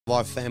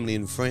Our family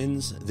and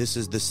friends, this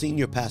is the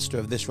senior pastor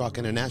of This Rock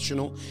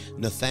International,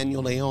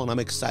 Nathaniel Leon. I'm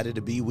excited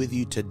to be with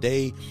you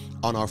today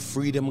on our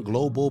Freedom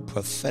Global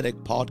Prophetic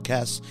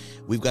Podcast.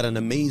 We've got an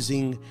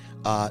amazing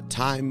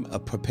time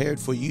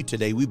prepared for you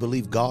today. We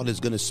believe God is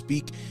going to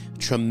speak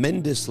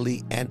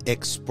tremendously and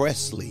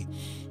expressly.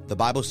 The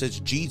Bible says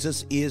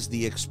Jesus is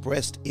the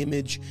expressed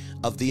image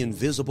of the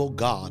invisible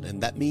God. And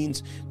that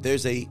means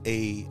there's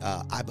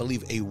I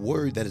believe, a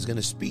word that is going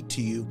to speak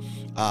to you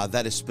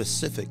that is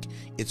specific.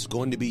 It's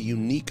going to be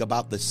unique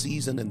about the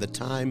season and the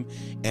time.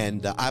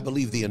 And I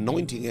believe the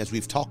anointing, as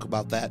we've talked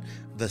about that,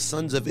 the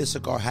sons of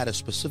Issachar had a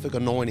specific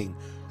anointing,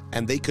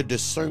 and they could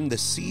discern the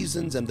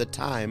seasons and the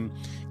time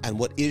and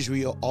what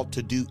Israel ought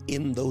to do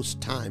in those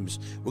times.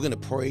 We're going to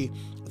pray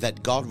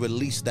that God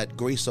release that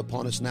grace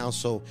upon us now.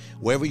 So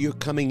wherever you're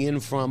coming in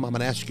from, I'm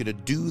going to ask you to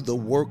do the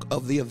work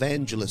of the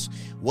evangelist.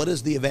 What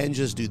does the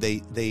evangelist do?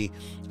 They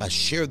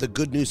share the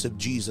good news of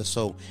Jesus.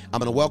 So I'm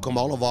going to welcome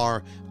all of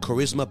our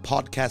Charisma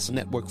Podcast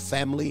Network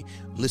family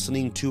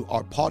listening to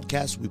our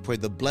podcast. We pray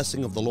the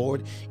blessing of the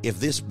Lord. If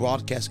this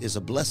broadcast is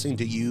a blessing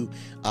to you,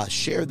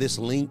 share this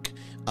link.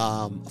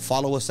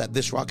 Follow us at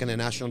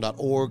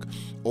thisrockinternational.org,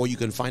 or you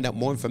can find out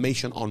more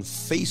information on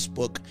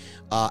Facebook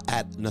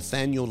at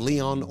Nathaniel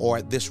Leon or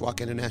at This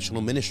Rock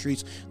International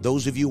Ministries.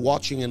 Those of you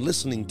watching and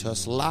listening to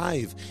us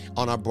live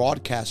on our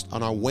broadcast,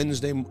 on our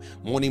Wednesday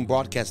morning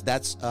broadcast,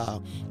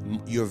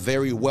 you're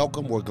very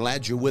welcome. We're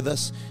glad you're with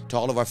us. To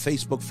all of our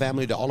Facebook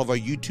family, to all of our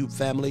YouTube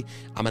family,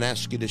 I'm going to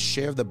ask you to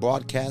share the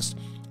broadcast,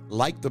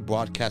 like the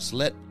broadcast,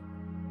 let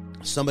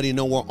somebody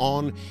know we're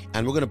on,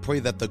 and we're going to pray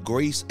that the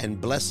grace and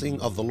blessing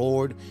of the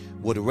Lord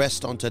would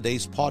rest on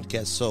today's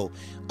podcast. So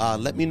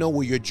let me know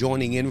where you're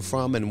joining in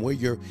from and where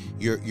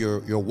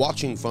you're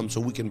watching from, so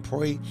we can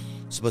pray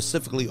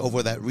specifically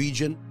over that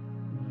region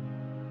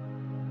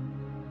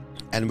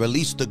and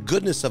release the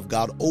goodness of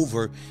God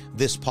over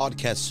this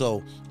podcast.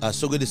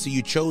 So good to see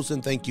you,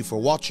 Chosen. Thank you for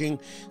watching.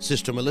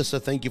 Sister Melissa,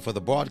 thank you for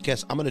the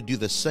broadcast. I'm going to do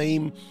the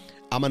same.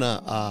 I'm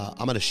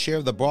gonna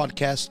share the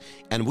broadcast,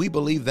 and we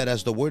believe that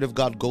as the word of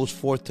God goes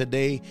forth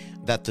today,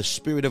 that the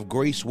spirit of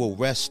grace will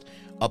rest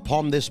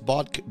upon this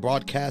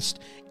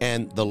broadcast,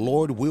 and the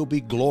Lord will be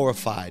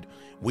glorified.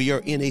 We are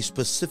in a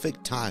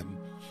specific time.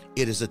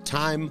 It is a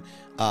time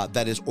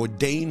that is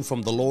ordained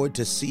from the Lord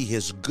to see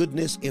his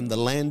goodness in the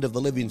land of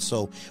the living.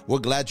 So we're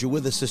glad you're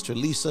with us, Sister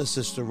Lisa,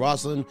 Sister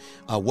Rosalind.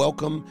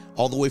 Welcome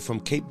all the way from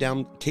Cape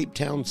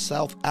Town,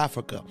 South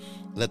Africa.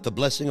 Let the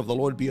blessing of the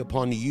Lord be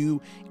upon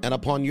you and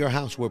upon your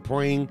house. We're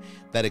praying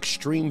that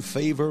extreme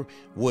favor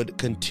would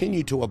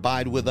continue to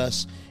abide with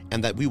us,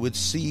 and that we would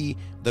see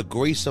the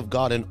grace of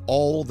God in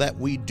all that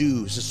we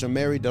do. Sister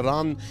Mary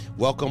Duran,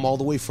 welcome all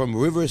the way from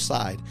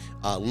Riverside,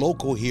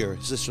 local here.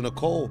 Sister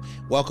Nicole,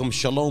 welcome.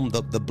 Shalom,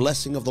 the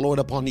blessing of the Lord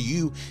upon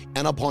you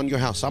and upon your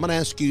house. I'm going to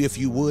ask you, if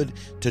you would,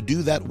 to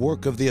do that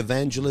work of the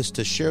evangelist,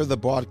 to share the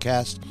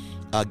broadcast.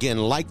 Again,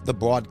 like the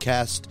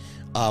broadcast.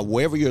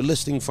 Wherever you're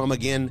listening from,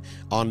 again,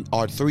 on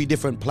our 3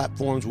 different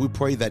platforms, we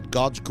pray that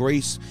God's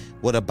grace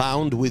would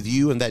abound with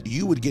you, and that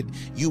you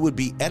would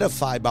be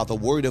edified by the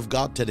word of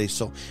God today.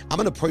 So I'm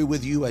going to pray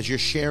with you as you're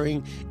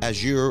sharing,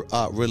 as you're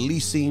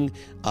releasing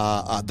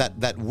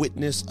that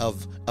witness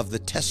of the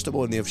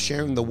testimony of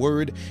sharing the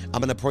word.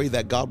 I'm going to pray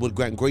that God would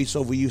grant grace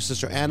over you.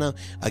 Sister Anna,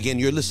 again,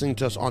 you're listening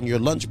to us on your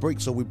lunch break,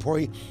 so we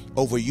pray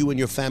over you and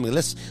your family.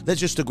 Let's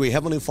just agree.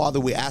 Heavenly Father,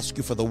 we ask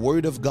you for the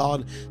word of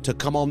God to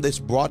come on this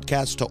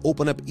broadcast, to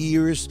open up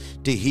ears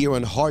to hear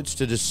and hearts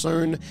to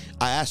discern.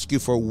 I ask you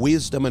for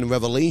wisdom and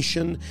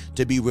revelation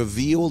to be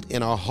revealed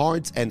in our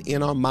hearts and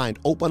in our mind.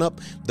 Open up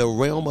the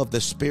realm of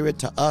the Spirit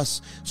to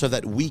us so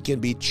that we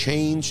can be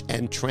changed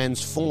and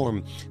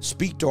transformed.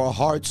 Speak to our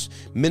hearts,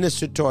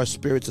 minister to our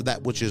spirits of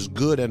that which is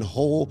good and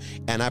whole.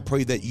 And I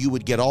pray that you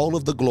would get all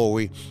of the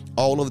glory,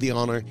 all of the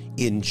honor,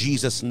 in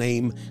Jesus'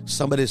 name.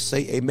 Somebody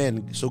say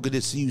amen. So good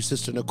to see you,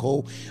 Sister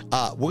Nicole.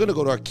 We're going to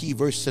go to our key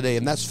verse today,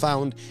 and that's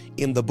found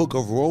in the book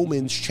of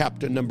Romans,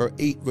 chapter number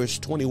 8, verse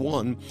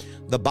 21.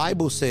 The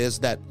Bible says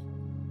that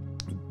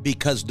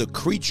because the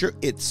creature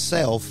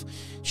itself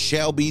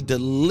shall be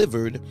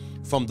delivered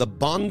from the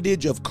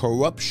bondage of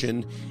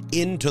corruption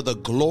into the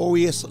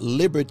glorious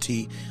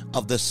liberty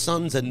of the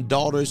sons and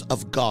daughters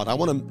of God. I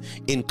want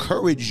to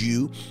encourage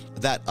you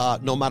that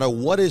no matter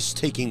what is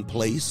taking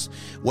place,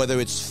 whether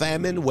it's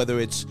famine, whether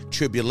it's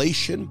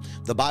tribulation,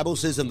 the Bible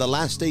says in the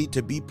last day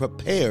to be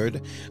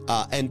prepared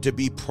and to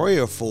be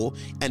prayerful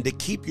and to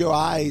keep your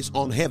eyes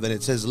on heaven.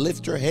 It says,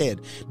 lift your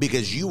head,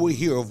 because you will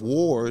hear of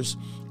wars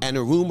and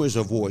rumors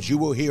of wars. You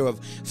will hear of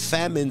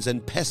famines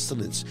and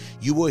pestilence.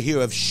 You will hear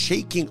of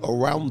shaking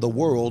around the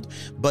world,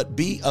 but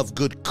be of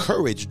good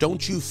courage.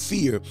 Don't you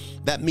fear.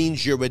 That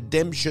means your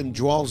redemption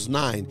draws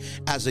nigh.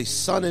 As a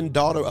son and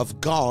daughter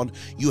of God,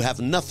 you have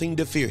nothing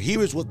to fear.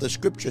 Here is what the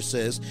scripture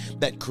says,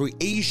 that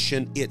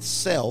creation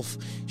itself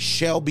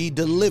shall be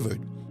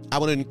delivered. I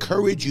want to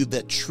encourage you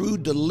that true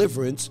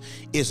deliverance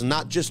is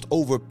not just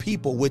over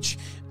people, which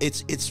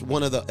it's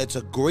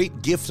a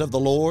great gift of the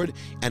Lord,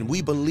 and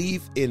we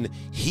believe in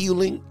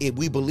healing, and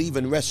we believe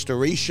in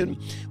restoration,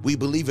 we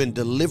believe in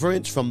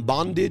deliverance from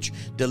bondage,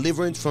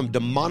 deliverance from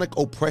demonic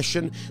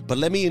oppression. But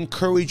let me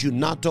encourage you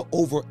not to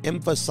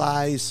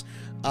overemphasize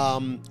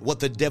what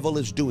the devil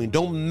is doing.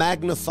 Don't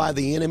magnify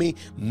the enemy,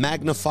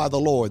 magnify the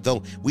Lord.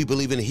 Though we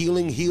believe in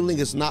healing, healing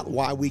is not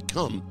why we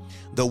come.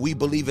 Though we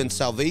believe in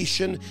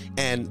salvation,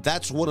 and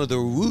that's one of the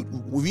root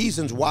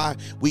reasons why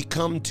we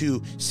come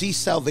to see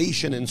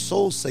salvation and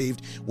soul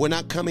saved. We're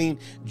not coming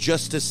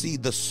just to see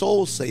the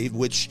soul saved,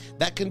 which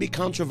that can be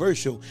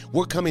controversial.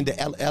 We're coming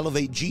to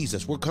elevate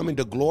Jesus. We're coming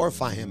to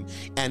glorify him.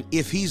 And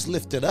if he's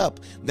lifted up,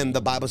 then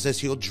the Bible says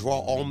he'll draw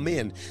all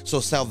men. So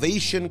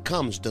salvation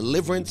comes,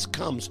 deliverance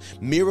comes,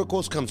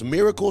 miracles comes.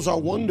 Miracles are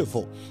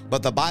wonderful,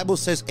 but the Bible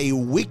says a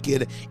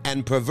wicked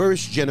and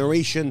perverse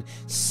generation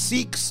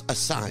seeks a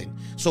sign.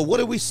 So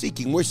what are we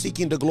seeking? We're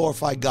seeking to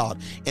glorify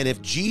God. And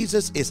if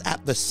Jesus is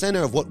at the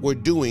center of what we're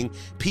doing,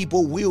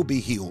 people will be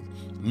healed.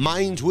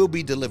 Minds will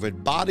be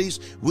delivered. Bodies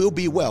will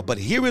be well. But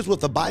here is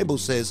what the Bible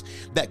says,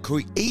 that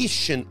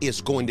creation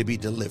is going to be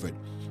delivered.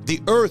 The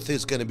earth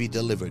is going to be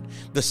delivered.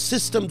 The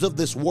systems of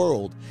this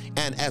world.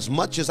 And as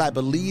much as I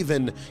believe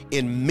in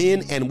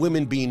men and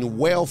women being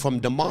well from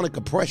demonic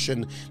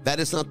oppression, that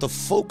is not the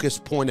focus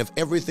point of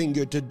everything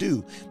you're to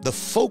do. The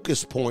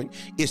focus point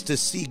is to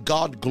see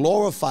God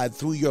glorified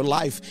through your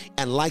life.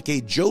 And like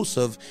a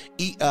Joseph,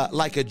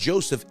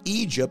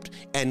 Egypt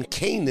and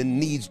Canaan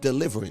needs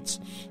deliverance.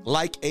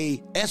 Like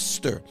a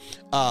Esther,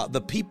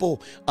 the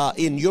people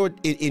in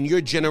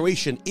your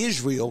generation,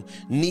 Israel,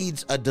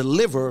 needs a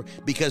deliverer,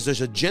 because there's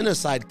a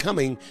genocide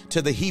coming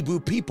to the Hebrew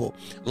people.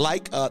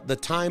 Like the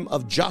time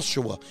of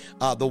Joshua,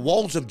 the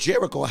walls of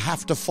Jericho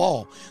have to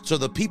fall. So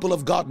the people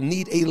of God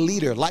need a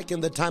leader. Like in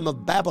the time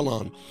of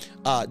Babylon,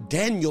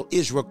 Daniel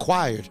is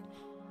required.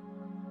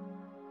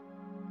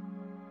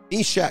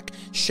 Meshach,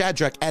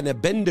 Shadrach, and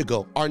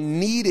Abednego are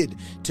needed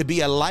to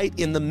be a light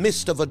in the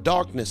midst of a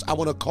darkness. I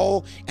want to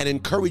call and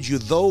encourage you,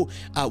 though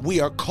we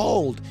are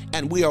called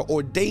and we are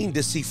ordained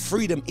to see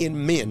freedom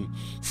in men,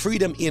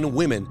 freedom in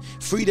women,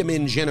 freedom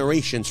in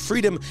generations,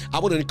 freedom. I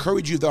want to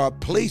encourage you, there are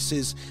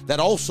places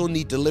that also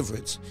need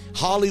deliverance.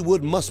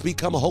 Hollywood must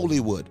become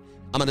Holywood.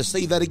 I'm going to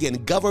say that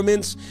again.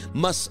 Governments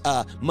must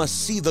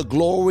see the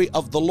glory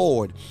of the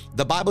Lord.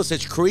 The Bible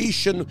says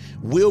creation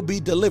will be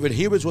delivered.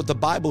 Here is what the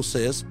Bible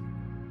says.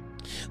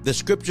 The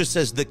scripture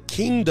says the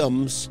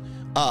kingdoms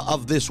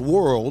of this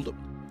world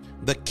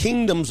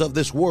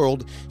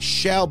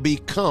shall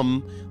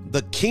become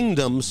the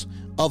kingdoms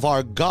of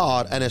our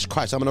God and as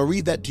Christ. I'm going to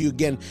read that to you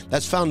again.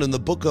 That's found in the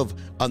book of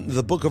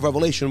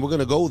Revelation. We're going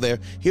to go there.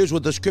 Here's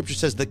what the scripture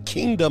says: the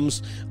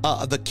kingdoms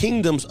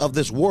of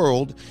this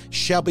world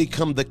shall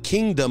become the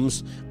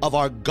kingdoms of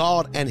our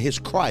God and his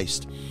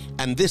Christ.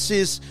 And this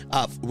is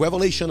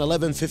Revelation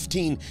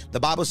 11:15. The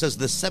Bible says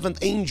the seventh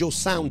angel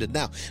sounded.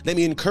 Now, let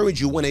me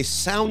encourage you, when a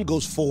sound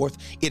goes forth,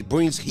 it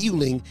brings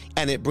healing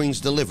and it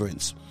brings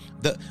deliverance.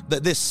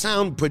 This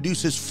sound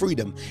produces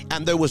freedom.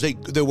 And there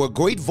were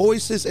great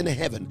voices in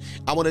heaven.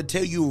 I want to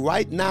tell you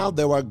right now,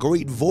 there are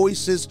great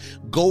voices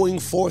going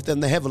forth in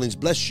the heavens.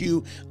 Bless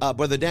you,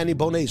 Brother Danny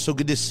Bonet. So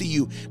good to see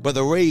you.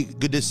 Brother Ray,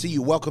 good to see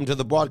you. Welcome to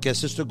the broadcast.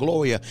 Sister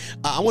Gloria,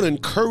 I want to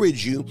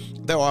encourage you.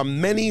 There are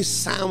many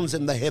sounds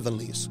in the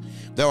heavenlies.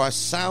 There are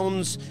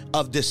sounds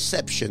of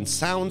deception,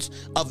 sounds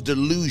of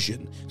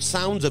delusion,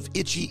 sounds of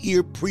itchy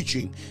ear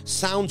preaching,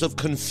 sounds of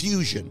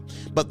confusion.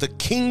 But the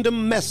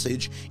kingdom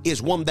message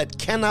is one that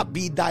cannot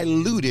be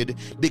diluted,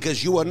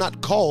 because you are not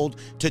called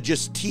to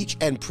just teach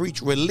and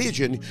preach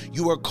religion.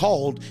 You are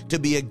called to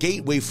be a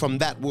gateway from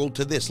that world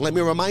to this. Let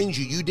me remind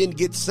you, you didn't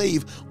get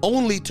saved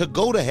only to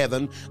go to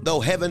heaven, though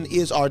heaven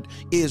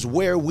is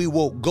where we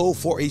will go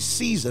for a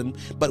season,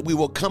 but we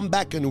will come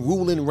back and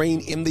rule and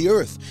reign in the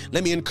earth.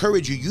 Let me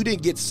encourage you, you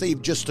didn't get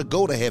saved just to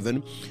go to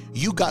heaven.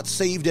 You got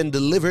saved and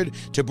delivered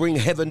to bring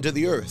heaven to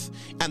the earth.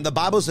 And the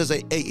Bible says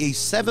a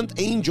seventh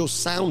angel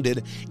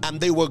sounded, and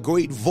there were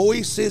great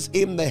voices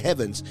in the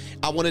heavens.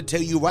 I want to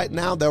tell you right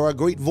now, there are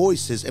great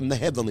voices in the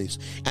heavenlies,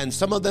 and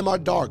some of them are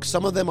dark,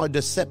 some of them are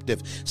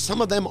deceptive,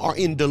 some of them are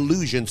in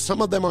delusion,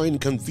 some of them are in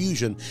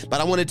confusion. But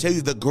I want to tell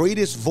you, the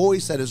greatest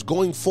voice that is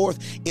going forth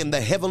in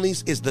the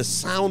heavenlies is the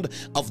sound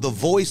of the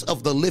voice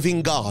of the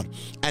living God.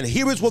 And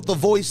here is what the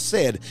voice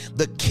said: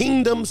 the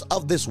kingdoms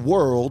of this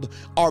world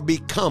are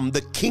become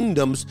the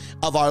kingdoms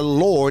of our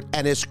Lord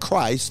and his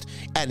Christ,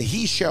 and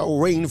he shall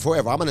reign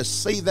forever. I'm going to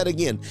say that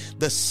again.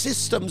 The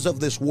systems of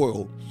this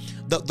world,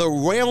 the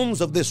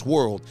realms of this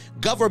world,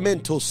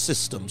 governmental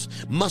systems,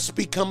 must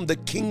become the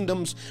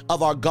kingdoms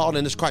of our God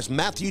and his Christ.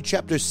 Matthew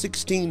chapter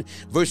 16,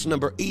 verse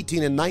number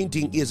 18 and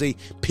 19 is a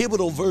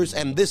pivotal verse,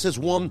 and this is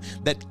one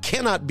that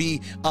cannot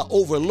be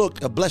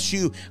overlooked. Bless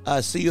you,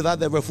 Ciudad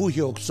de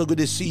Refugio. So good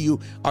to see you,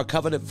 our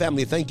covenant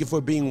family. Thank you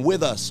for being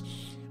with us.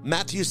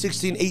 Matthew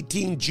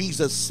 16:18,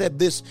 Jesus said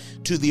this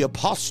to the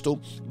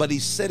apostle, but he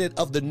said it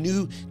of the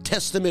New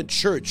Testament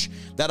church,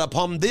 that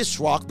upon this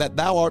rock that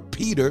thou art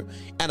Peter,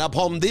 and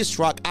upon this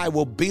rock I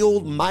will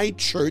build my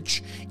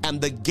church,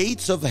 and the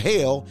gates of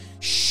hell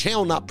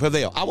shall not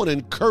prevail. I want to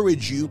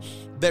encourage you.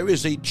 There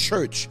is a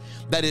church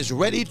that is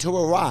ready to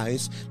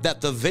arise, that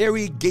the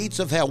very gates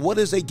of hell, what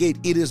is a gate?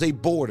 It is a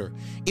border.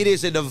 It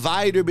is a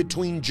divider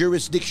between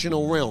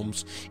jurisdictional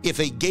realms. If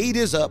a gate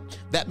is up,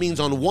 that means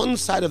on one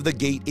side of the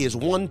gate is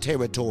one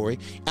territory,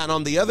 and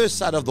on the other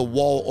side of the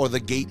wall or the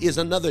gate is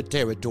another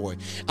territory.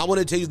 I want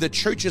to tell you, the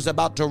church is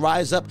about to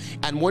rise up,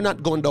 and we're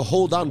not going to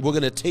hold on. We're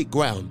going to take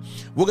ground.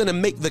 We're going to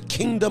make the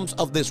kingdoms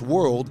of this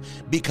world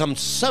become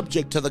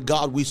subject to the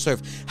God we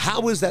serve.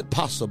 How is that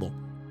possible?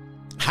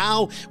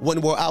 How,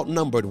 when we're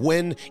outnumbered,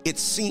 when it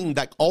seemed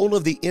like all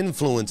of the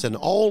influence and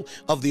all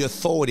of the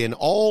authority and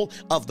all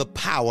of the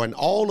power and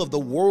all of the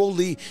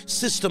worldly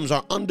systems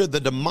are under the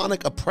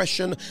demonic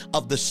oppression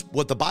of this,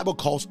 what the Bible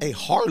calls a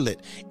harlot,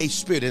 a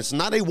spirit. It's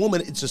not a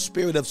woman, it's a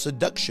spirit of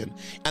seduction.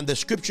 And the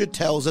scripture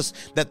tells us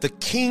that the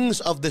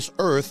kings of this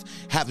earth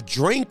have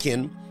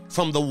drinking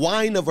from the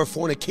wine of her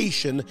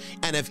fornication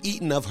and have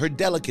eaten of her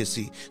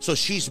delicacy. So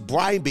she's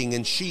bribing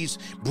and she's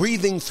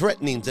breathing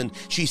threatenings, and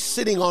she's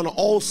sitting on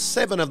all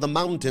 7 of the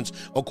mountains.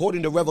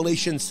 According to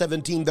Revelation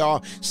 17, there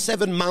are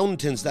 7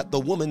 mountains that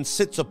the woman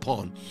sits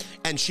upon,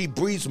 and she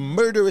breathes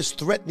murderous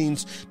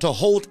threatenings to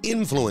hold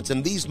influence.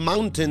 And these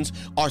mountains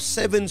are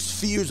 7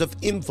 spheres of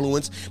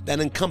influence that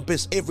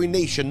encompass every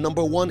nation.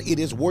 Number 1, it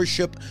is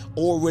worship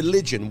or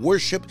religion.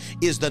 Worship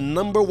is the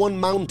number 1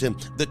 mountain,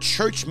 the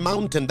church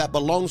mountain that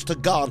belongs to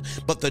God.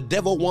 But the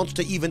devil wants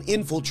to even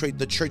infiltrate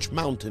the church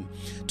mountain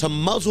to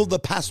muzzle the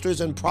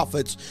pastors and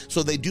prophets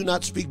so they do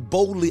not speak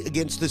boldly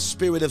against this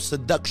spirit of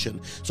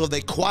seduction. So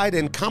they quiet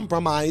and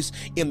compromise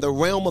in the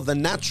realm of the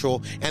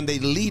natural, and they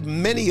lead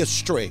many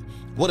astray.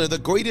 One of the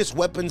greatest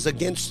weapons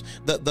against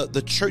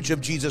the church of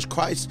Jesus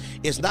Christ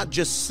is not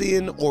just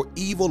sin or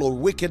evil or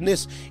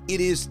wickedness. It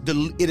is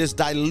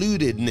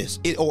dilutedness,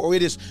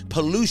 it is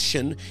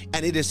pollution,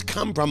 and it is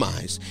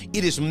compromise.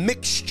 It is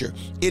mixture.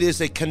 It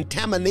is a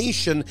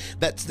contamination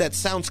that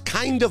sounds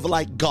kind of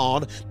like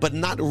God, but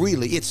not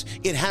really.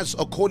 It has,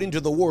 according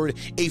to the word,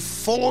 a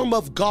form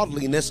of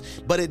godliness,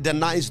 but it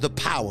denies the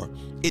power.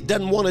 It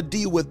doesn't want to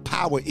deal with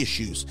power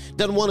issues,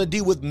 doesn't want to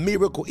deal with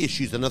miracle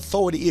issues and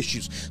authority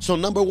issues. So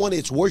number 1,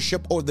 it's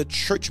worship or the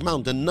church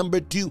mountain. Number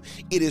 2,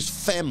 it is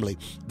family.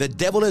 The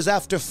devil is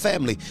after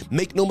family.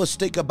 Make no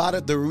mistake about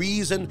it. The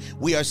reason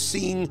we are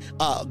seeing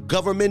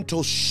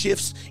governmental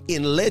shifts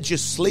in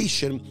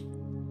legislation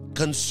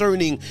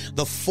concerning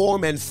the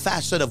form and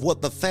facet of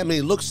what the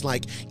family looks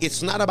like,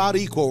 it's not about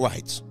equal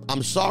rights.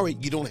 I'm sorry,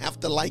 you don't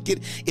have to like it.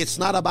 It's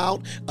not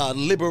about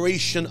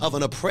liberation of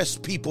an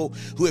oppressed people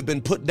who have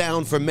been put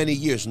down for many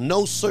years.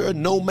 No, sir,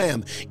 no,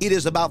 ma'am. It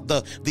is about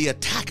the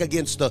attack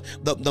against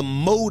the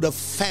mode of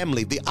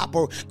family,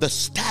 the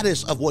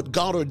status of what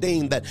God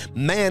ordained, that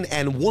man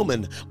and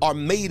woman are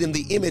made in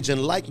the image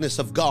and likeness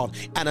of God,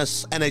 and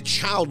a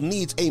child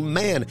needs a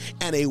man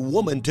and a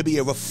woman to be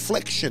a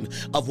reflection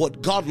of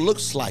what God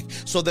looks like.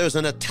 So there's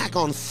an attack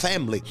on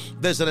family.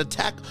 There's an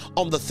attack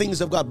on the things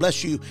of God.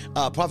 Bless you,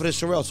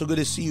 Prophetess Sherelle. So good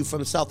to see you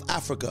from South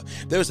Africa.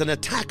 There's an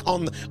attack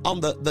on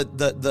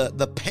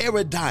the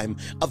paradigm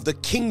of the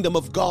kingdom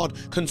of God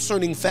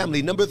concerning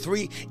family. Number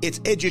 3,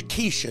 it's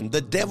education. The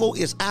devil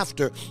is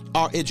after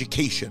our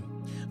education.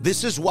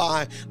 This is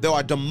why there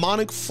are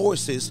demonic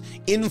forces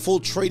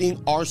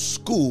infiltrating our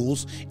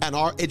schools and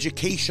our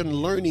education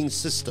learning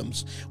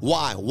systems.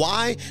 Why?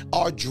 Why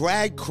are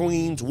drag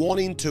queens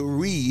wanting to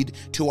read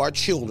to our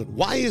children?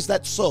 Why is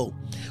that so?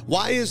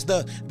 Why is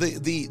the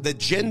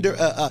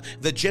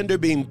gender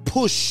being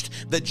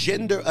pushed, the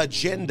gender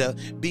agenda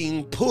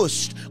being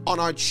pushed on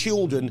our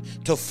children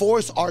to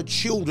force our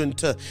children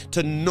to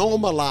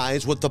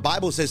normalize what the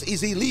Bible says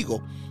is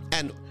illegal?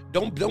 And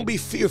don't be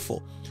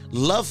fearful.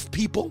 Love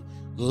people.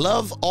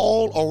 Love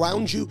all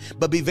around you,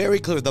 but be very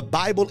clear. The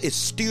Bible is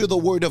still the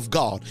word of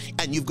God,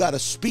 and you've got to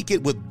speak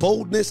it with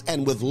boldness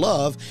and with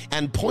love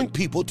and point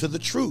people to the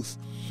truth.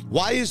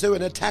 Why is there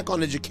an attack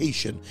on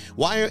education?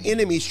 Why are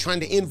enemies trying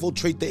to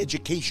infiltrate the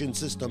education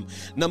system?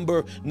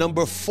 Number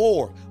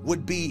 4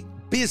 would be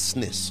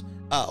business.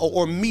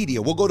 Or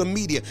media. We'll go to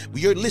media.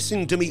 You're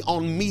listening to me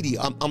on media.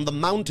 I'm the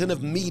mountain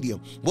of media.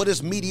 What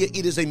is media?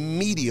 It is a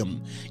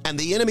medium. And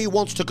the enemy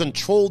wants to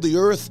control the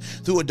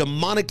earth through a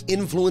demonic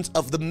influence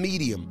of the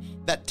medium.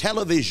 That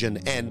television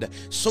and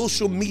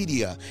social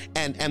media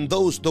and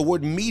those, the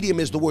word medium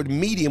is the word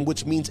medium,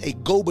 which means a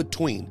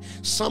go-between,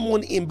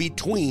 someone in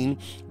between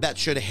that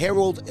should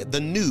herald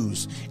the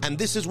news. And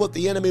this is what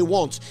the enemy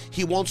wants.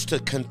 He wants to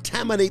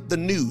contaminate the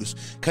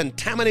news,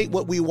 contaminate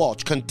what we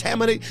watch,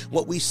 contaminate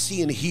what we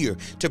see and hear,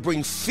 to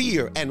bring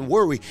fear and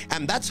worry.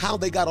 And that's how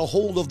they got a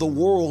hold of the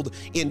world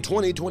in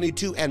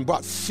 2022 and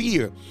brought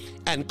fear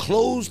and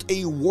closed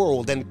a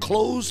world and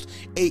closed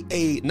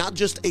a not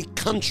just a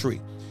country,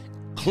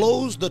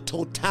 close the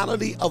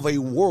totality of a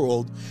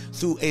world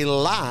through a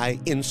lie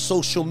in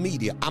social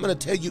media. I'm going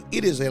to tell you,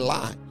 it is a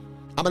lie.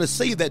 I'm going to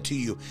say that to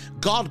you.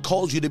 God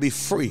calls you to be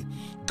free.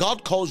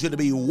 God calls you to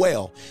be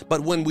well.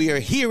 But when we are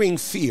hearing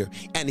fear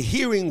and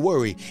hearing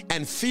worry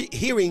and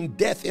hearing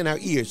death in our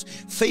ears,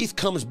 faith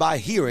comes by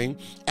hearing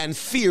and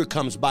fear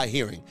comes by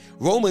hearing.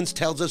 Romans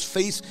tells us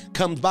faith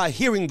comes by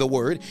hearing the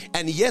word.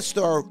 And yes,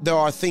 there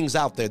are things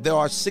out there. There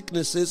are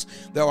sicknesses,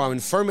 there are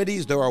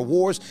infirmities, there are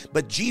wars,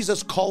 but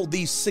Jesus called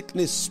these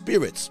sickness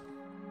spirits.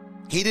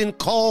 He didn't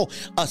call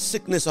a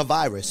sickness a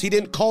virus. He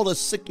didn't call a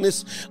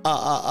sickness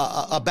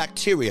a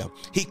bacteria.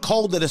 He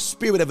called it a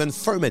spirit of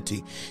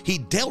infirmity. He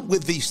dealt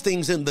with these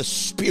things in the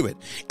spirit.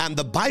 And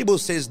the Bible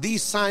says,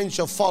 these signs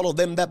shall follow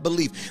them that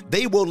believe.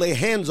 They will lay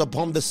hands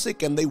upon the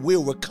sick and they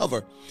will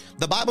recover.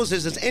 The Bible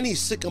says, is any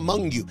sick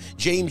among you?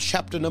 James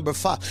chapter number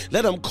 5.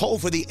 Let them call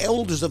for the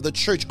elders of the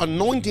church,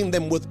 anointing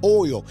them with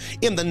oil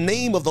in the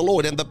name of the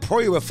Lord and the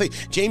prayer of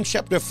faith. James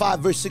chapter 5,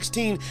 verse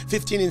 16,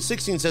 15, and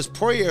 16 says,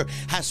 prayer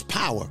has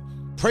power.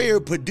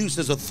 Prayer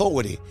produces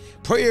authority.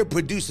 Prayer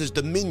produces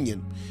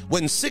dominion.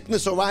 When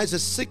sickness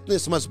arises,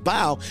 sickness must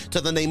bow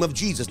to the name of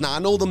Jesus. Now, I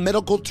know the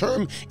medical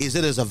term is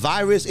it is a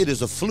virus, it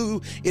is a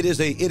flu,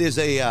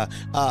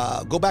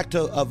 go back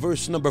to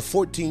verse number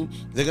 14.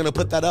 They're going to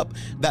put that up.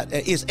 That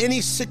is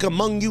any sick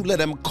among you, let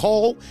them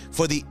call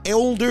for the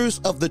elders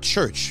of the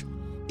church.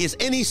 Is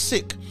any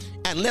sick?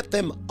 And let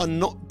them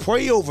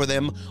pray over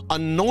them,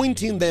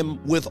 anointing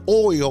them with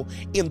oil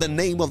in the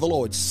name of the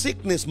Lord.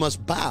 Sickness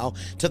must bow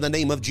to the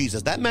name of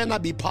Jesus. That may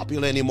not be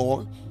popular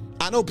anymore.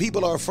 I know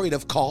people are afraid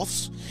of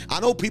coughs. I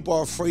know people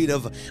are afraid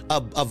of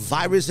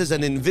viruses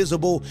and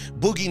invisible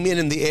boogeymen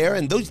in the air,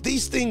 and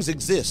these things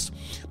exist.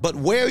 But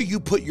where you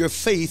put your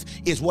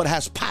faith is what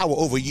has power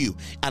over you.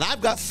 And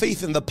I've got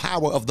faith in the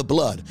power of the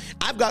blood.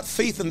 I've got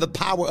faith in the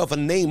power of a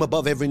name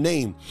above every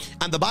name.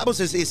 And the Bible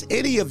says, is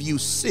any of you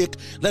sick?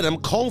 Let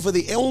them call for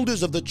the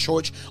elders of the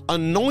church,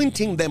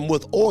 anointing them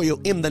with oil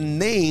in the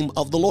name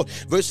of the Lord.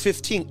 Verse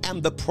 15,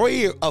 and the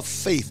prayer of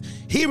faith.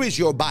 Here is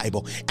your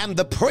Bible. And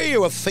the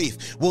prayer of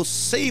faith will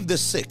save the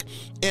sick,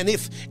 and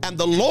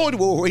the Lord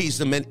will raise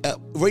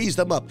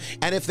them up,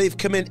 and if they've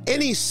committed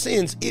any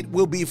sins, it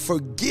will be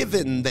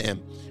forgiven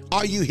them.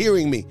 Are you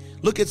hearing me?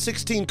 Look at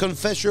 16.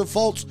 Confess your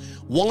faults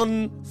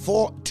one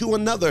to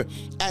another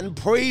and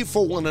pray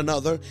for one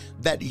another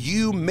that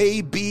you may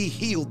be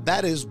healed.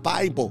 That is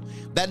Bible.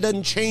 That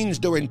doesn't change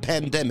during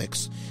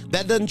pandemics.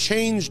 That doesn't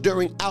change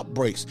during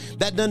outbreaks.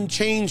 That doesn't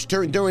change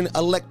during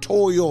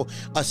electoral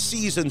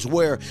seasons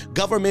where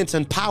governments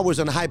and powers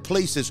in high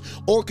places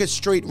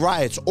orchestrate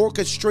riots,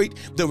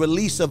 orchestrate the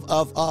release of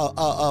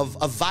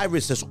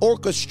viruses,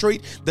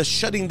 orchestrate the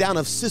shutting down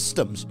of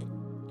systems.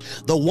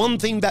 The one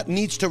thing that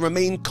needs to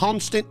remain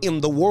constant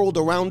in the world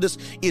around us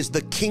is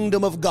the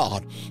kingdom of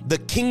God. The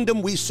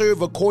kingdom we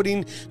serve,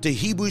 according to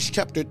Hebrews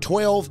chapter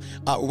 12,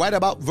 right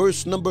about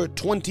verse number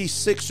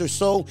 26 or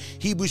so.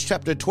 Hebrews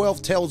chapter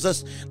 12 tells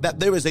us that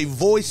there is a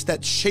voice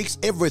that shakes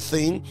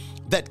everything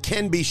that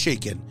can be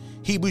shaken.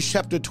 Hebrews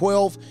chapter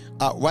 12,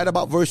 right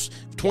about verse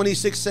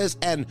 26 says,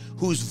 and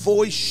whose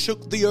voice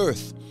shook the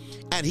earth.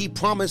 And he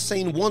promised,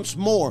 saying, once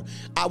more,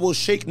 I will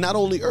shake not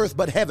only earth,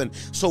 but heaven.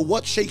 So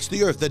what shakes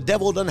the earth? The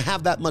devil doesn't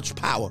have that much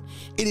power.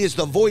 It is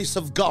the voice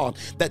of God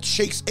that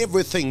shakes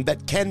everything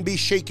that can be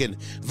shaken.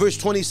 Verse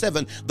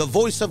 27, the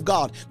voice of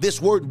God, this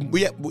word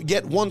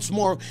yet once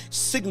more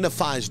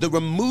signifies the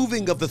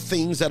removing of the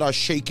things that are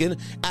shaken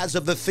as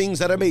of the things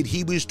that are made.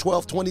 Hebrews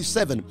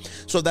 12:27,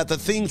 so that the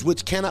things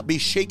which cannot be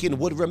shaken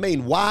would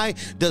remain. Why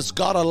does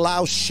God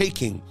allow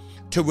shaking?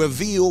 To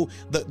reveal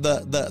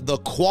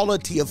the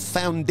quality of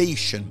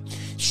foundation.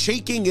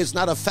 Shaking is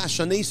not a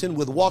fascination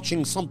with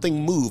watching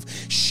something move.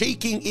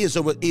 Shaking is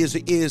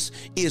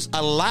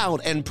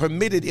allowed and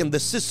permitted in the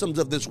systems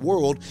of this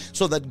world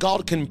so that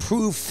God can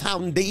prove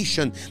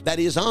foundation that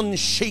is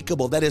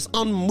unshakable, that is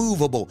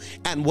unmovable.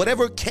 And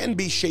whatever can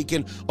be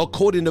shaken,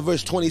 according to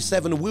verse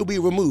 27, will be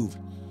removed.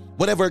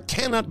 Whatever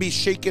cannot be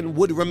shaken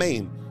would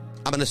remain.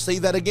 I'm going to say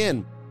that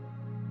again.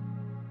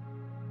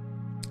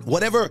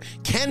 Whatever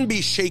can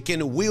be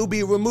shaken will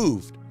be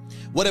removed.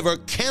 Whatever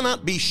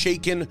cannot be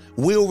shaken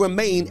will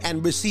remain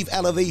and receive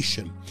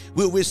elevation,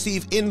 will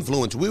receive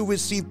influence, will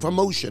receive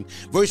promotion.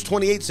 Verse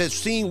 28 says,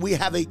 seeing we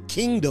have a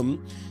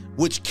kingdom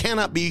which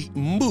cannot be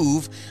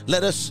moved,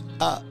 let us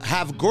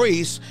have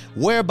grace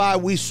whereby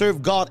we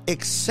serve God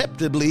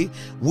acceptably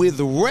with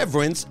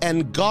reverence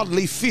and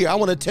godly fear. I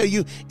want to tell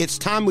you, it's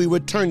time we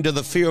return to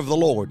the fear of the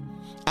Lord.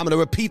 I'm going to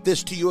repeat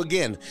this to you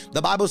again.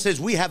 The Bible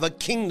says we have a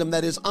kingdom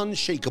that is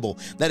unshakable,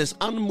 that is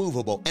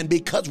unmovable. And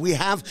because we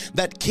have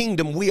that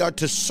kingdom, we are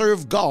to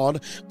serve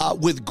God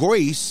with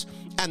grace,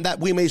 and that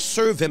we may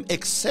serve him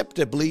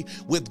acceptably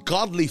with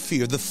godly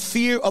fear. The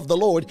fear of the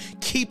Lord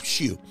keeps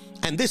you.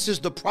 And this is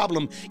the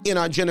problem in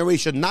our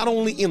generation. Not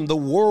only in the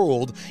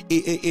world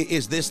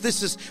is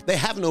they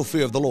have no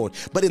fear of the Lord,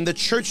 but in the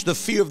church, the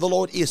fear of the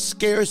Lord is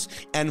scarce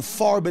and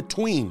far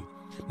between.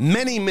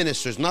 Many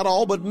ministers, not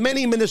all, but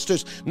many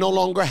ministers no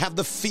longer have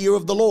the fear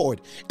of the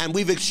Lord. And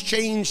we've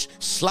exchanged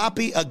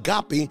sloppy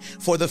agape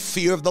for the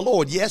fear of the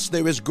Lord. Yes,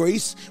 there is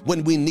grace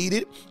when we need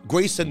it.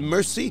 Grace and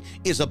mercy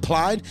is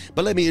applied.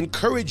 But let me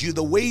encourage you,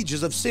 the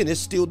wages of sin is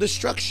still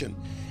destruction.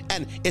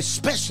 And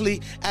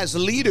especially as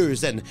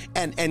leaders and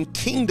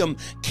kingdom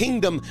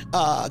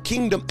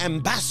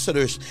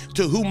ambassadors,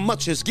 to whom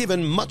much is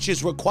given, much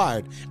is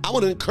required. I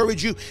want to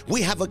encourage you,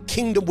 we have a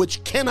kingdom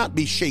which cannot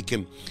be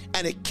shaken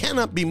and it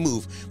cannot be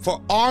moved,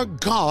 for our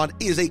God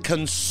is a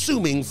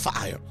consuming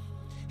fire.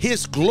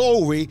 His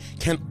glory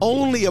can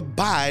only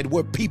abide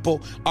where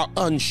people are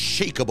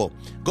unshakable.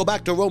 Go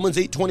back to Romans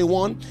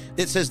 8:21.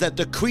 It says that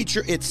the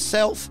creature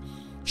itself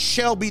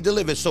shall be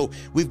delivered. So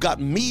we've got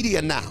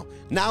media now.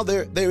 Now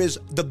there is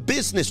the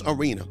business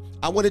arena.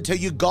 I want to tell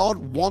you, God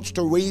wants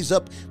to raise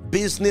up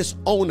business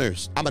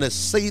owners. I'm going to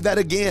say that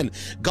again.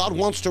 God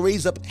wants to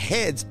raise up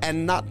heads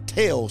and not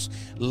tails,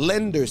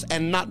 lenders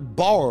and not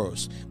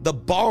borrowers. The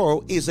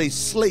borrower is a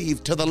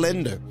slave to the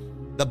lender.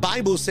 The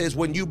Bible says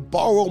when you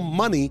borrow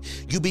money,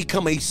 you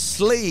become a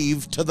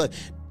slave to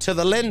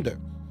the lender.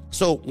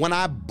 So when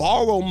I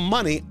borrow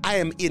money, I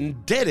am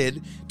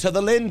indebted to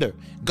the lender.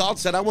 God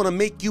said, I want to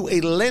make you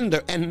a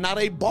lender and not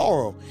a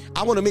borrower.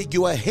 I want to make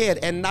you a head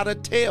and not a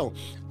tail.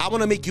 I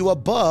want to make you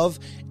above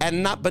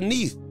and not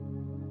beneath.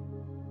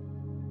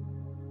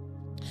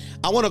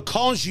 I want to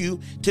cause you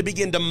to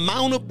begin to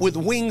mount up with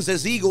wings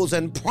as eagles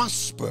and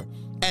prosper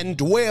and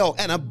dwell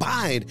and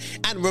abide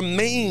and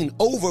remain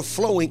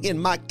overflowing in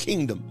my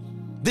kingdom.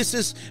 This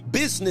is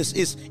business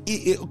is,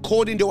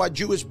 according to our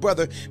Jewish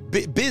brother,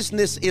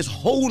 business is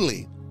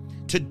holy.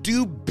 To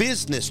do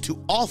business,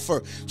 to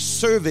offer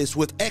service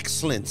with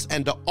excellence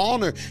and to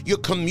honor your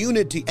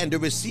community and to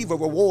receive a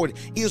reward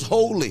is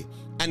holy.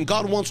 And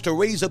God wants to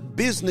raise up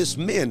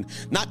businessmen,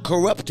 not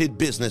corrupted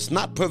business,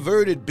 not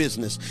perverted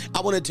business. I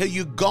want to tell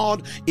you,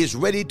 God is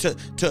ready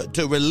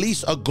to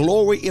release a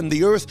glory in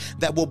the earth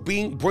that will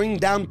bring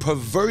down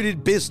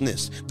perverted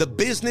business. The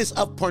business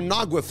of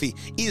pornography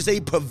is a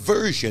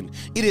perversion.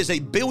 It is a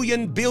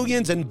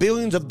billions and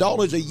billions of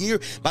dollars a year.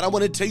 But I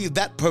want to tell you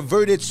that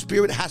perverted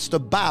spirit has to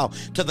bow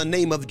to the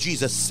name of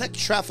Jesus.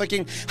 Sex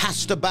trafficking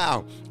has to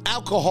bow.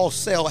 Alcohol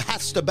sale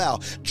has to bow.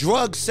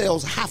 Drug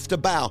sales have to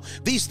bow.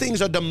 These things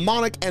are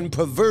demonic and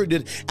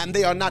perverted, and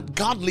they are not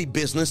godly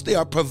business. They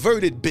are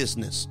perverted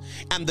business.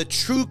 And the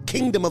true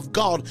kingdom of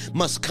God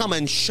must come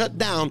and shut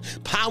down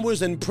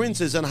powers and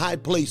princes in high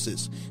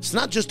places. It's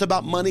not just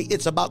about money.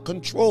 It's about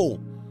control.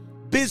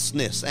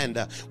 Business.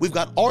 And we've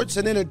got arts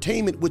and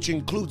entertainment, which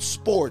includes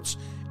sports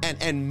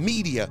and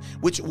media,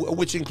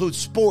 which includes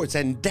sports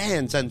and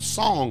dance and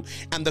song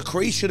and the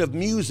creation of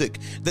music.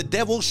 The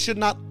devil should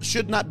not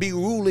be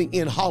ruling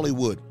in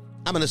Hollywood.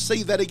 I'm going to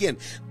say that again.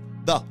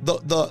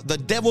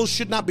 The devil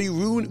should not be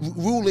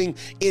ruling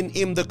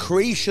in the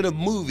creation of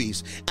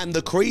movies and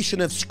the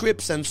creation of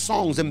scripts and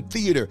songs and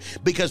theater,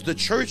 because the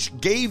church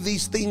gave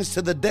these things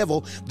to the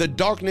devil. The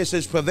darkness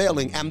is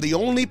prevailing, and the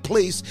only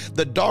place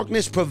the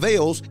darkness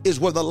prevails is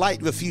where the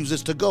light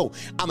refuses to go.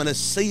 I'm going to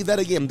say that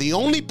again. The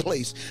only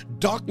place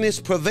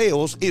darkness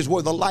prevails is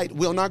where the light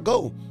will not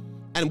go.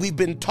 And we've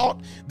been taught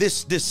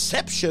this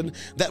deception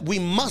that we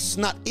must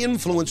not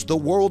influence the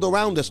world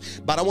around us.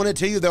 But I want to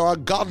tell you, there are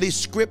godly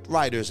script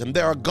writers, and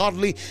there are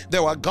godly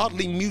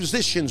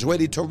musicians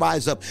ready to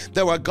rise up.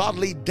 There are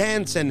godly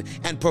dance and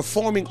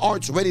performing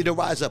arts ready to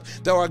rise up.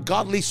 There are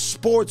godly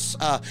sports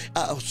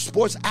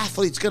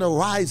athletes going to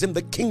rise in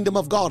the kingdom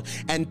of God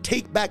and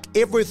take back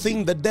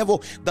everything the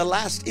devil. The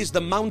last is the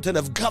mountain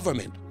of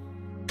government.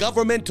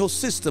 Governmental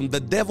system. The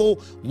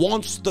devil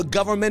wants the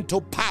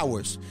governmental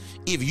powers.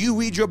 If you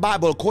read your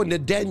Bible, according to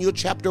Daniel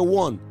chapter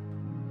 1,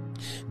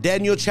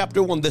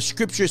 the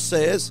scripture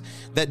says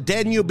that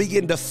Daniel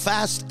began to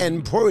fast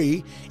and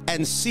pray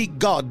and seek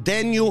God.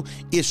 Daniel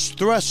is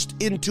thrust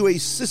into a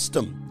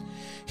system.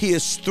 He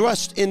is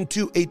thrust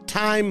into a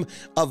time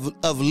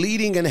of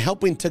leading and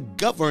helping to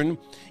govern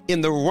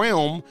in the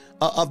realm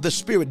of the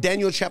spirit.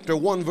 Daniel chapter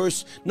 1,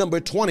 verse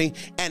number 20.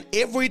 And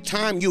every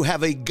time you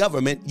have a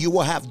government, you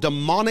will have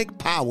demonic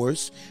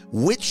powers,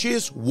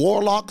 witches,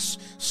 warlocks,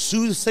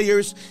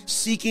 soothsayers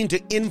seeking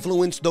to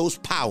influence those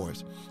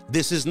powers.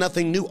 This is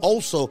nothing new.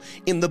 Also,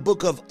 in the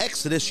book of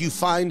Exodus, you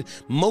find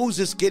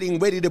Moses getting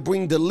ready to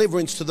bring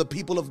deliverance to the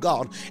people of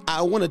God.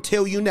 I want to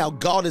tell you now,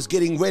 God is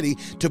getting ready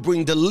to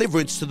bring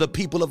deliverance to the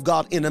people of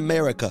God in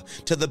America,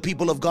 to the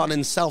people of God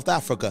in South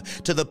Africa,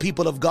 to the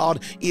people of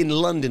God in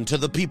London, to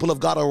the people of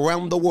God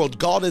around the world.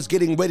 God is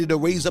getting ready to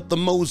raise up the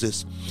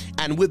Moses.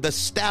 And with the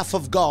staff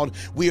of God,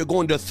 we are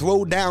going to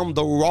throw down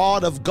the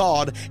rod of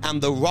God, and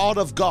the rod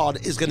of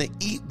God is going to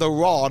eat the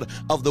rod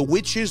of the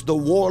witches, the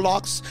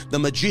warlocks, the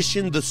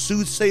magicians, the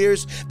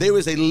soothsayers. There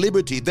is a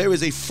liberty. There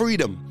is a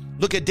freedom.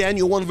 Look at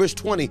Daniel 1 verse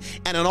 20.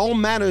 And in all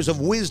manners of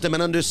wisdom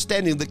and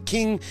understanding, the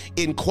king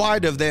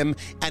inquired of them,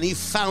 and he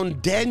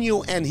found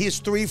Daniel and his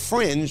three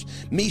friends,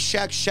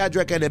 Meshach,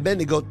 Shadrach, and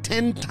Abednego,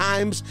 10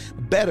 times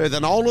better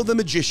than all of the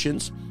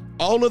magicians,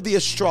 all of the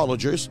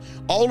astrologers,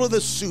 all of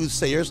the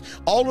soothsayers,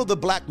 all of the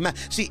black man.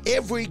 See,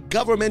 every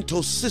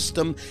governmental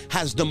system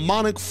has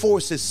demonic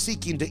forces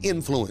seeking to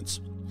influence.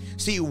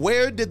 See,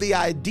 where did the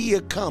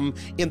idea come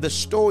in the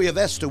story of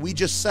Esther? We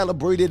just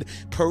celebrated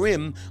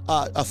Purim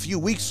a few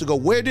weeks ago.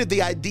 Where did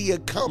the idea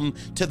come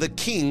to the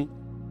king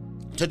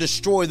to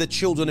destroy the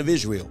children of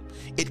Israel?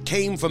 It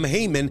came from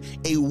Haman,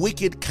 a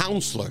wicked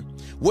counselor.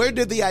 Where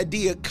did the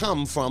idea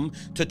come from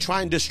to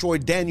try and destroy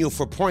Daniel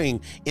for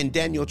praying in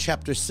Daniel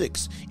chapter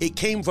 6? It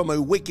came from a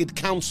wicked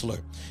counselor.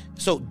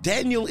 So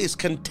Daniel is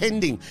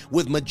contending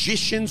with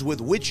magicians,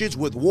 with witches,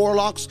 with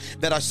warlocks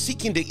that are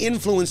seeking to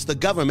influence the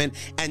government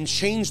and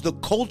change the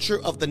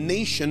culture of the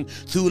nation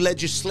through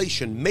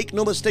legislation. Make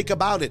no mistake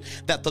about it,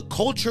 that the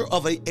culture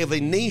of a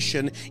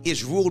nation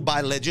is ruled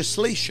by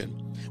legislation.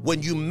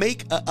 When you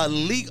make a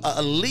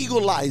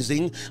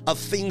legalizing of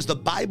things the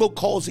Bible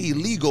calls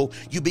illegal,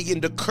 you begin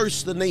to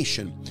curse the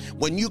nation.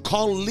 When you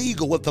call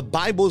legal what the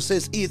Bible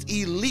says is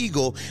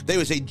illegal,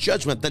 there is a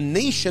judgment. The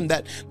nation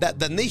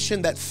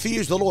that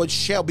fears the Lord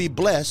shall be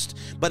blessed,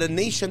 but a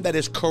nation that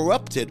is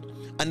corrupted,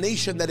 a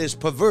nation that is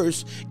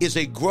perverse, is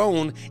a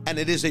groan, and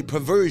it is a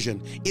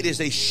perversion. It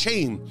is a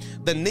shame.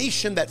 The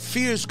nation that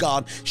fears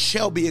God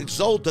shall be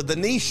exalted. The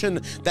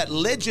nation that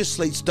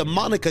legislates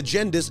demonic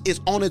agendas is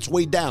on its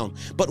way down.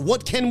 But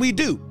what can we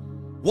do?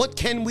 What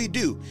can we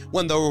do?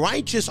 When the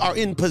righteous are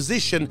in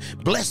position,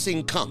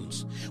 blessing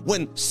comes.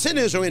 When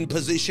sinners are in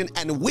position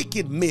and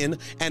wicked men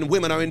and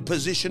women are in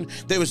position,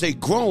 there is a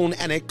groan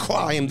and a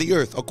cry in the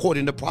earth,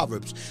 according to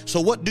Proverbs.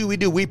 So what do?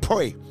 We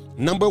pray.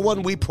 Number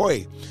one, we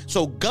pray.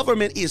 So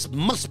government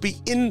must be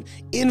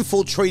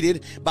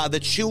infiltrated by the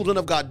children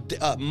of God.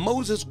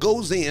 Moses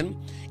goes in,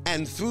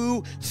 and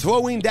through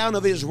throwing down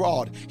of his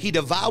rod, he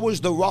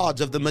devours the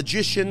rods of the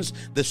magicians,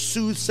 the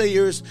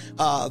soothsayers,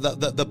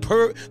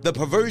 the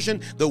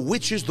perversion, the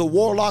witches, the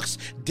warlocks.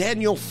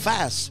 Daniel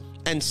fasts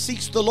and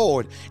seeks the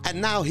Lord,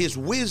 and now his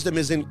wisdom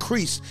is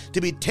increased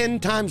to be 10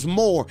 times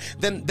more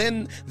than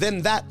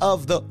that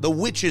of the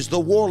witches, the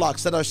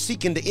warlocks that are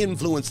seeking to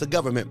influence the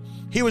government.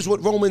 Here is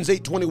what Romans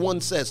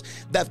 8:21 says,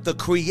 that the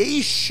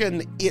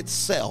creation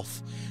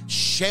itself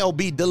shall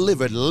be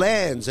delivered,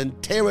 lands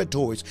and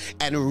territories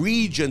and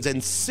regions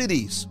and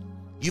cities.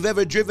 You've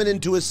ever driven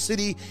into a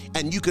city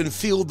and you can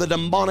feel the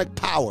demonic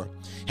power?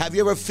 Have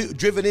you ever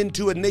driven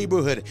into a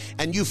neighborhood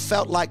and you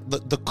felt like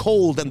the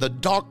cold and the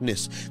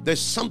darkness? There's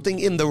something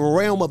in the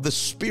realm of the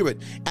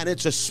spirit, and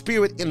it's a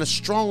spirit in a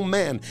strong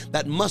man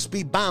that must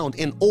be bound.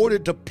 In order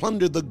to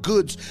plunder the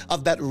goods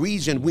of that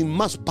region, we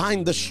must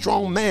bind the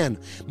strong man,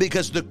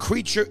 because the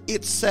creature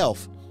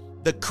itself,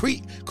 the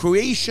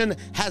creation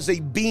has a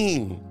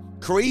being.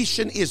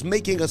 Creation is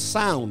making a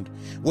sound.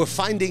 We're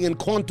finding in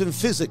quantum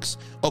physics,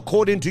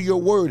 according to your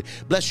word.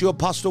 Bless you,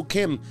 Apostle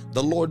Kim.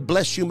 The Lord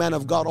bless you, man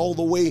of God, all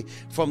the way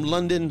from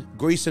London.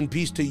 Grace and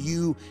peace to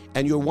you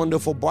and your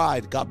wonderful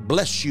bride. God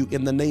bless you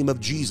in the name of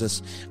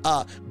Jesus.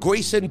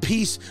 Grace and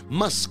peace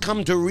must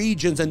come to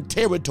regions and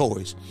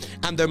territories,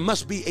 and there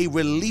must be a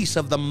release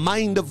of the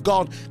mind of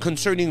God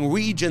concerning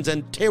regions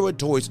and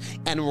territories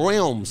and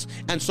realms.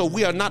 And so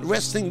we are not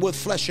wrestling with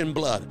flesh and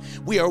blood.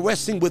 We are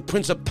wrestling with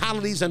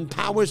principalities and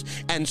powers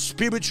and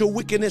spiritual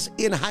wickedness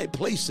in high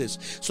places,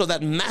 so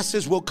that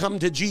masses will come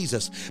to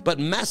Jesus. But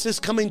masses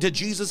coming to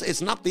Jesus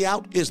is not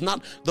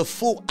the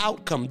full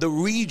outcome. The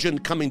region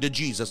coming to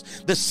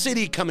Jesus, the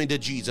city coming to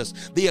Jesus,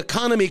 the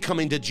economy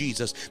coming to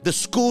Jesus, the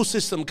school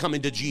system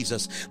coming to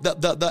Jesus,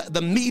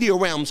 the media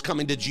realms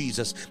coming to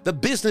Jesus, the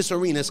business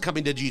arenas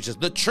coming to Jesus,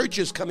 the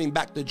churches coming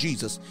back to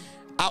Jesus.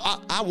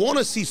 I want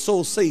to see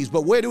souls saved,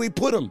 but where do we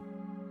put them?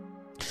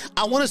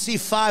 I want to see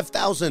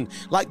 5,000,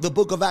 like the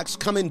book of Acts,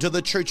 come into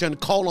the church and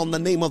call on the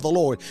name of the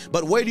Lord.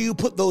 But where do you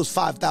put those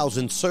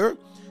 5,000, sir?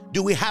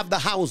 Do we have the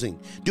housing?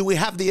 Do we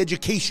have the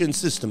education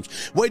systems?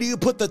 Where do you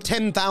put the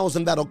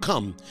 10,000 that'll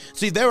come?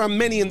 See, there are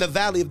many in the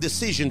valley of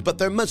decision, but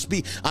there must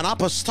be an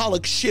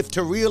apostolic shift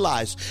to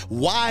realize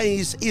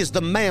wise is the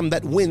man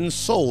that wins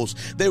souls.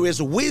 There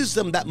is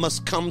wisdom that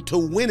must come to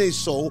win a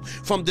soul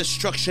from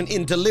destruction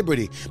into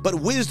liberty. But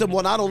wisdom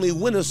will not only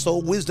win a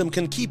soul, wisdom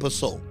can keep a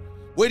soul.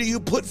 Where do you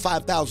put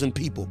 5,000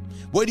 people?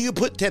 Where do you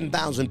put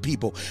 10,000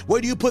 people?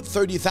 Where do you put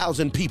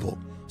 30,000 people?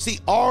 See,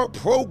 our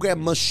program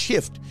must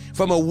shift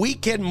from a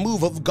weekend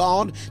move of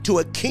God to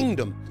a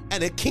kingdom.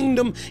 And a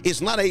kingdom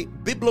is not a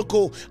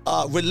biblical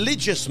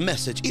religious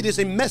message. It is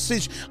a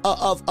message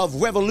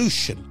of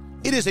revolution.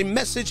 It is a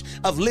message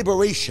of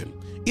liberation.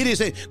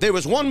 There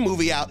is one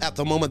movie out at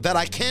the moment that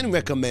I can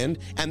recommend,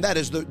 and that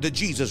is the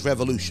Jesus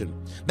Revolution.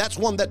 That's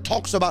one that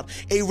talks about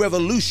a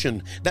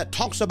revolution, that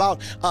talks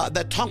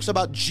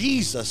about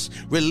Jesus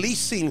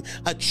releasing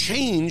a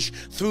change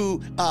through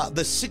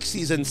the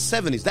 60s and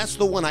 70s. That's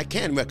the one I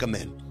can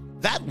recommend.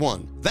 That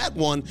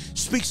one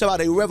speaks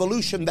about a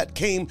revolution that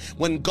came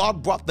when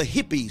God brought the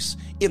hippies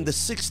in the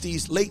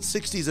 60s, late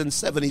 60s and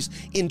 70s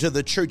into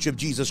the Church of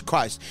Jesus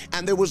Christ.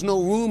 And there was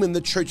no room in the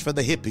church for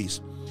the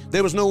hippies.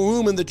 There was no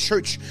room in the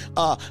church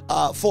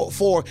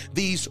for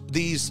these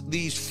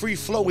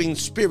free-flowing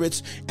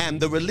spirits, and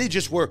the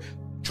religious were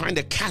trying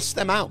to cast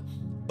them out.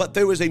 but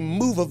there was a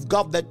move of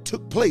God that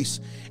took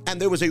place. And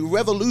there was a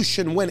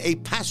revolution when a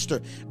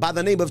pastor by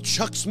the name of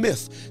Chuck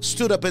Smith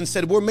stood up and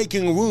said, we're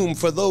making room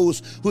for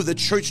those who the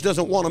church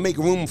doesn't want to make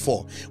room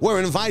for. We're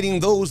inviting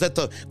those that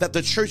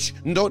the church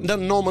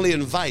doesn't normally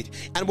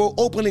invite. And we're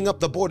opening up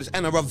the borders.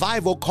 And a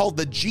revival called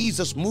the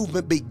Jesus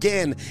movement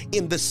began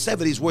in the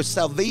 70s, where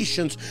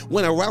salvations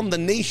went around the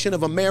nation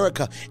of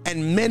America.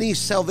 And many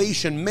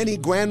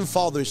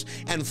grandfathers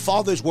and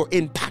fathers were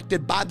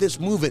impacted by this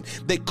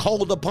movement. They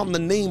called upon the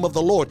name of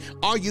the Lord.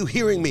 Are you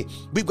hearing me?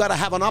 We've got to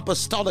have an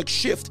apostolic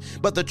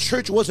shift, but the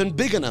church wasn't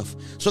big enough,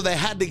 so they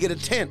had to get a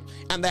tent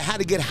and they had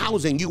to get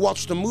housing. You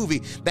watched the movie,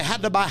 they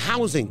had to buy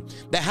housing,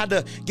 they had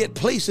to get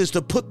places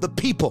to put the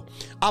people.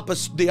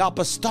 The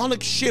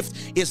apostolic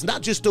shift is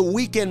not just a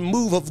weekend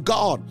move of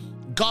God.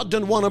 God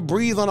doesn't want to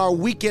breathe on our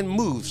weekend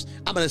moves.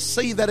 I'm going to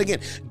say that again.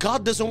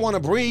 God doesn't want to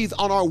breathe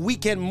on our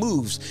weekend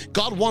moves.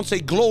 God wants a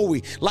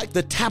glory like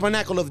the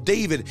tabernacle of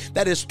David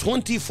that is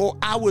 24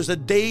 hours a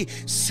day,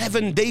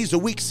 7 days a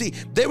week. See,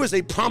 there is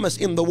a promise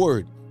in the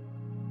word.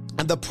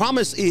 And the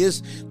promise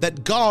is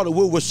that God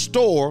will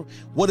restore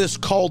what is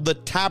called the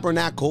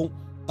tabernacle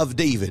of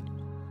David.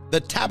 The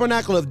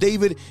tabernacle of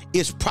David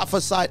is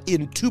prophesied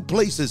in 2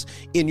 places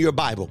in your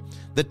Bible.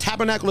 The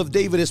tabernacle of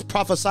David is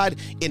prophesied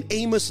in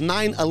Amos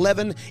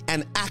 9:11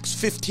 and Acts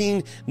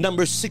 15,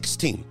 number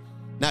 16.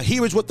 Now,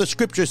 here is what the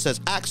scripture says.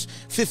 Acts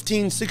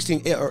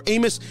 15:16, or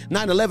Amos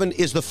 9:11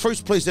 is the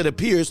first place that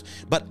appears,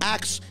 but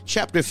Acts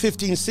chapter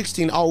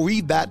 15:16, I'll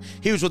read that.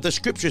 Here's what the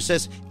scripture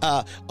says.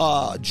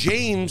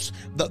 James,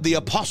 the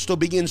apostle,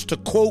 begins to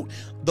quote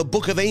the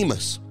book of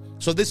Amos.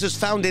 So this is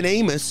found in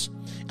Amos,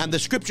 and the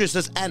scripture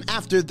says, and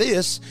after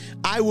this,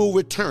 I will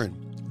return.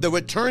 The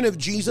return of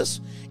Jesus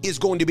is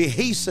going to be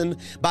hastened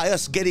by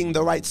us getting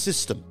the right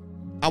system.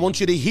 I want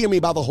you to hear me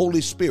by the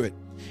Holy Spirit.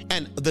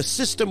 And the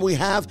system we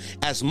have,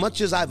 as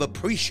much as I've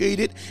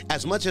appreciated,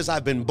 as much as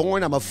I've been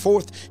born, I'm a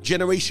 4th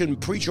generation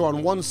preacher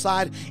on one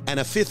side and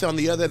a 5th on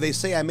the other. They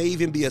say I may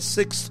even be a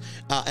 6th,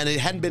 and it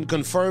hadn't been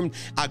confirmed.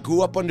 I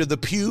grew up under the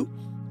pew.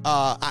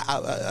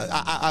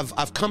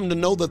 I've come to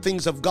know the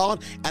things of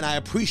God, and I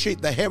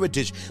appreciate the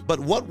heritage. But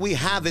what we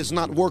have is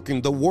not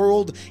working. The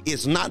world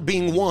is not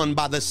being won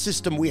by the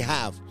system we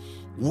have.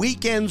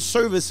 Weekend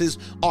services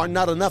are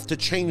not enough to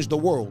change the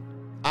world.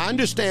 I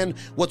understand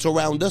what's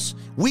around us.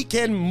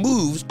 Weekend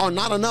moves are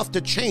not enough to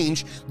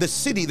change the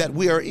city that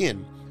we are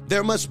in.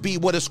 There must be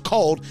what is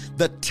called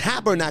the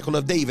tabernacle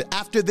of David.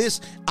 After this,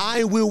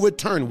 I will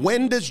return.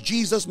 When does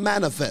Jesus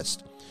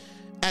manifest?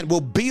 And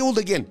will build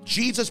again.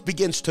 Jesus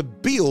begins to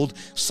build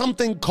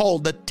something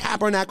called the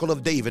tabernacle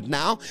of David.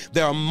 Now,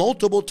 there are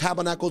multiple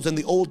tabernacles in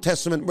the Old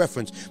Testament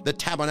reference. The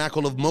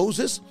tabernacle of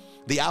Moses,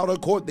 the outer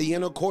court, the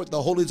inner court,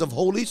 the holies of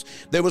holies.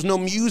 There was no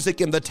music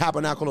in the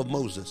tabernacle of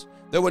Moses.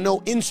 There were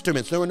no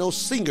instruments. There were no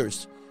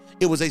singers.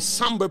 It was a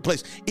somber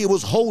place. It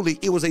was holy.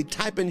 It was a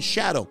type and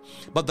shadow.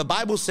 But the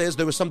Bible says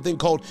there was something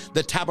called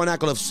the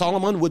tabernacle of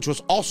Solomon, which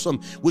was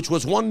awesome, which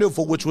was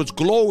wonderful, which was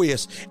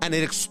glorious, and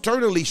it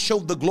externally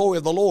showed the glory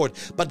of the Lord.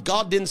 But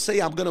God didn't say,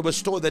 I'm going to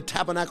restore the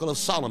tabernacle of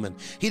Solomon.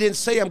 He didn't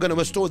say, I'm going to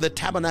restore the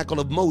tabernacle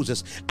of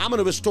Moses. I'm going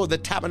to restore the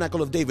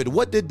tabernacle of David.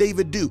 What did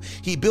David do?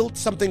 He built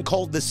something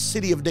called the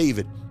city of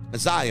David,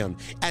 Zion.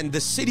 And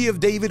the city of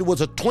David was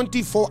a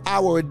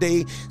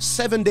 24-hour-a-day,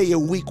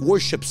 7-day-a-week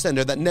worship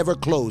center that never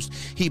closed.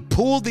 He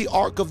pulled the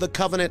Ark of the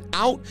Covenant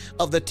out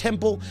of the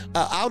temple,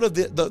 out of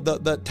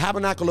the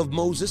tabernacle of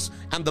Moses,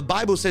 and the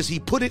Bible says he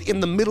put it in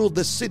the middle of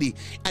the city,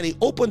 and he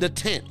opened a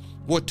tent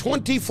where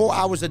 24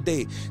 hours a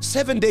day,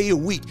 7 days a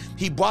week,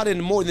 he brought in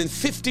more than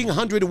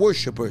 1,500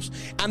 worshipers,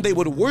 and they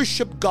would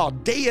worship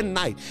God day and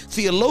night.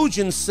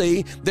 Theologians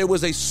say there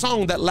was a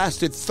song that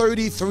lasted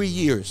 33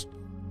 years.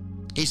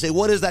 He said,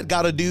 what does that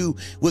got to do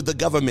with the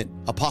government,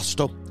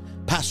 apostle,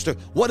 pastor?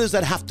 What does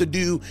that have to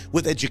do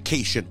with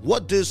education?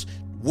 What does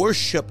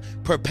worship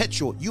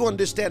perpetual? You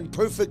understand,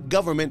 perfect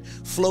government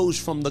flows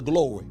from the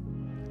glory.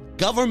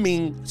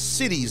 Governing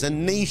cities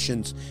and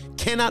nations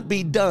cannot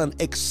be done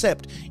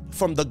except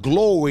from the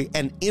glory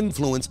and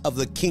influence of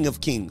the King of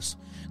Kings.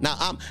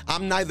 Now,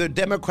 I'm neither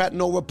Democrat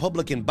nor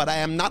Republican, but I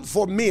am not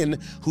for men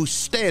who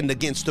stand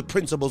against the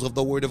principles of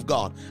the Word of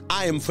God.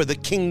 I am for the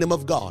kingdom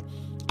of God.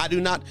 I do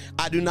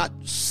not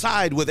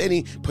side with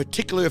any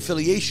particular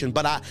affiliation,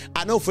 but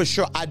I know for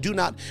sure I do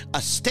not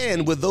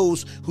stand with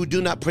those who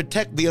do not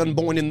protect the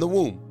unborn in the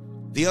womb.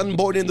 The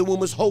unborn in the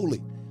womb is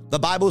holy. The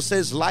Bible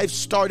says life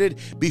started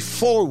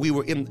before we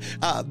were in,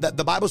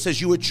 the Bible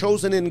says you were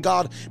chosen in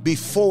God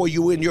before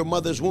you were in your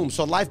mother's womb.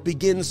 So life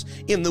begins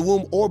in the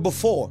womb or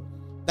before.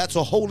 That's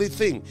a holy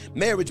thing.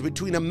 Marriage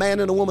between a man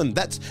and a woman.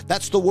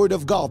 That's the word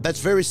of God. That's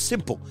very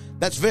simple.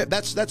 That's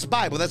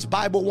Bible. That's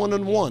Bible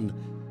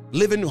 1-on-1.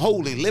 Living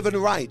holy, living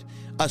right.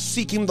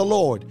 seeking the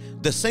Lord,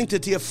 the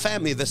sanctity of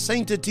family, the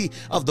sanctity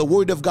of the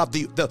Word of God,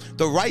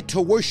 the right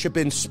to worship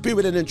in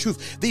spirit and in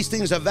truth. These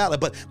things are valid,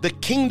 but the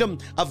kingdom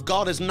of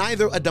God is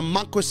neither a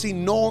democracy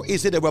nor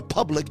is it a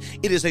republic.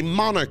 It is a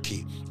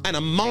monarchy. And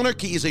a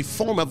monarchy is a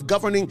form of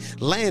governing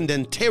land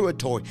and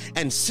territory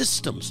and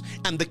systems.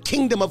 And the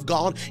kingdom of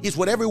God is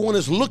what everyone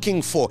is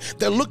looking for.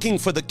 They're looking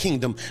for the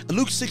kingdom.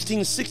 Luke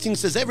 16:16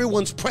 says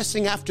everyone's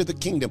pressing after the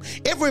kingdom.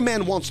 Every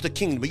man wants the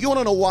kingdom. You want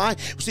to know why?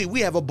 See,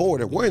 we have a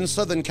border. We're in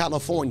Southern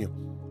California.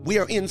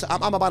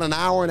 I'm about an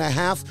hour and a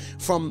half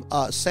from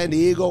San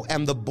Diego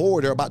and the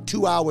border, about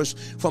 2 hours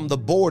from the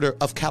border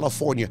of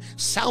California.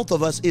 South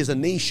of us is a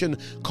nation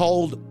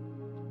called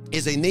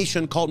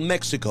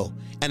Mexico,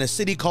 and a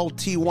city called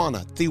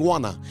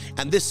Tijuana.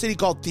 And this city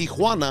called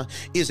Tijuana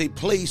is a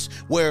place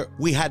where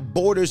we had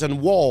borders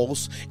and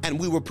walls, and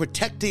we were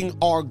protecting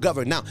our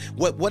government. Now,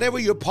 whatever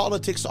your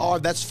politics are,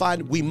 that's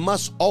fine. We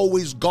must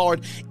always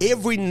guard.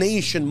 Every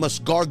nation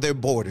must guard their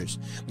borders.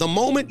 The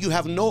moment you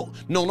have no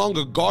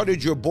longer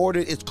guarded your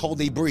border, it's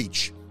called a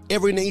breach.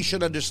 Every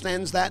nation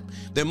understands that.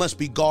 There must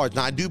be guards.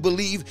 Now, I do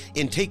believe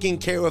in taking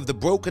care of the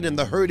broken and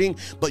the hurting,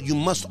 but you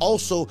must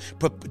also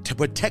to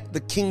protect the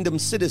kingdom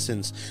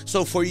citizens.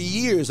 So for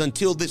years,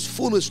 until this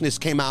foolishness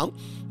came out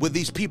with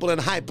these people in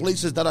high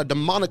places that are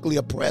demonically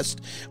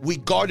oppressed, we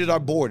guarded our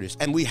borders,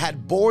 and we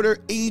had border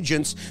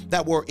agents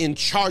that were in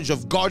charge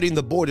of guarding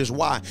the borders.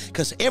 Why?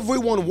 Because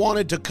everyone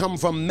wanted to come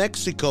from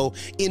Mexico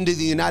into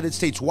the United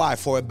States. Why?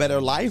 For a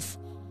better life,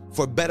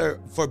 for better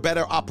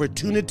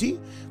opportunity,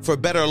 for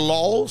better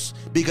laws.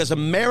 Because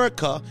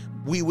America,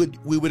 we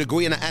would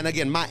agree, and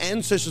again, my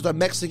ancestors are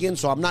Mexican,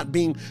 so I'm not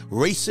being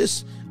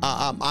racist.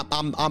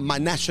 My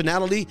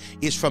nationality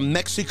is from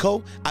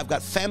Mexico. I've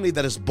got family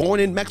that is born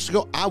in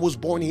Mexico. I was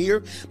born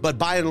here, but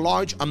by and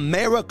large,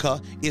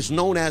 America is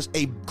known as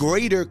a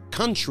greater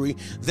country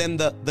than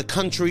the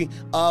country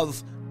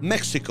of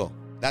Mexico.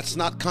 That's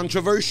not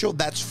controversial.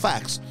 That's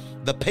facts.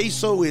 The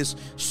peso is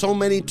so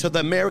many to the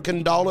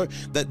American dollar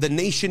that the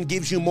nation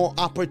gives you more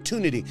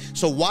opportunity.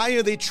 So why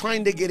are they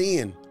trying to get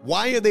in?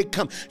 Why are they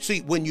come? See,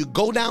 when you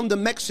go down to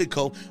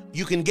Mexico,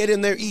 you can get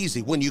in there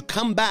easy. When you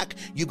come back,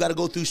 you've got to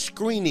go through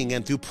screening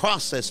and through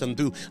process and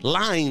through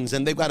lines,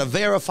 and they've got to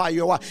verify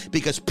your why,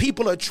 because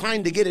people are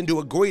trying to get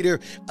into a greater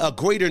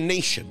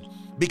nation.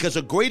 Because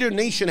a greater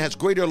nation has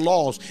greater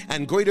laws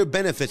and greater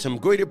benefits and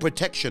greater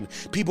protection.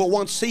 People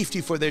want safety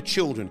for their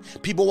children.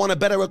 People want a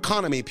better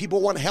economy.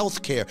 People want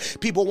health care.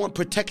 People want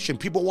protection.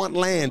 People want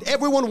land.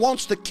 Everyone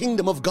wants the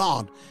kingdom of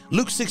God.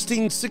 Luke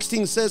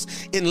 16:16 says,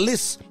 in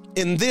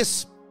this,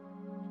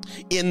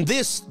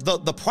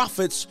 the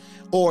prophets,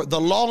 or the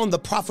law and the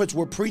prophets,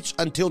 were preached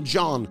until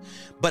John.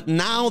 But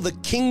now the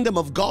kingdom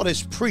of God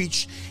is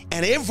preached,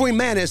 and every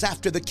man is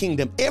after the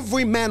kingdom.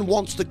 Every man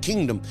wants the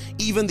kingdom,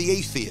 even the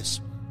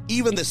atheist,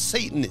 even the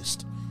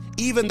Satanist,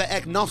 even the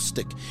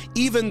agnostic,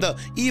 even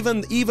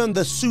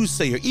the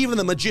soothsayer, even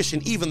the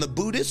magician, even the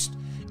Buddhist.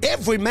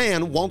 Every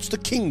man wants the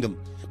kingdom,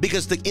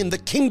 because in the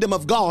kingdom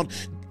of God,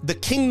 the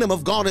kingdom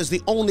of God is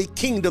the only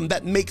kingdom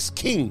that makes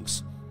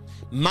kings.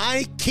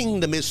 My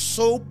kingdom is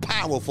so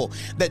powerful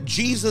that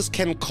Jesus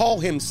can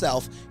call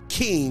himself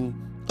King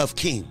of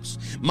Kings.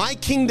 My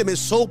kingdom is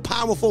so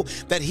powerful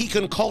that he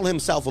can call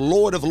himself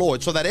Lord of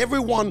Lords, so that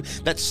everyone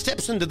that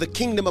steps into the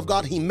kingdom of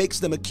God, he makes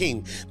them a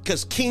king,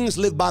 because kings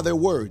live by their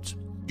words.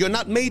 You're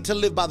not made to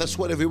live by the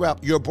sweat of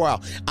your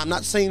brow. I'm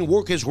not saying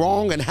work is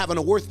wrong, and having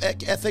a work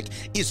ethic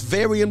is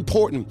very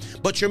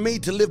important, but you're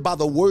made to live by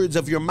the words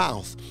of your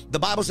mouth. The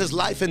Bible says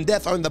life and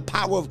death are in the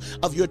power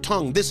of your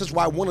tongue. This is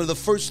why one of the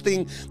first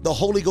things the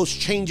Holy Ghost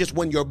changes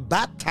when you're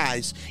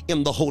baptized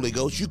in the Holy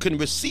Ghost. You can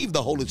receive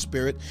the Holy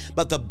Spirit,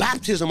 but the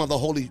baptism of the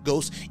Holy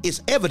Ghost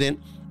is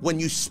evident when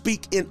you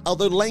speak in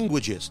other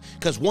languages.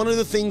 Because one of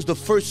the things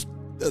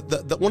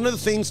one of the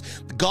things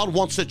God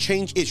wants to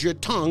change is your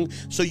tongue,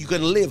 so you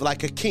can live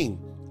like a king,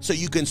 so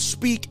you can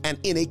speak and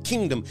in a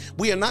kingdom.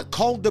 We are not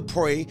called to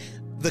pray,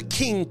 the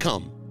king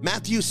come.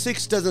 Matthew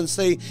 6 doesn't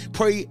say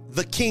pray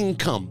the king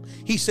come.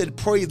 He said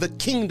pray the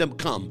kingdom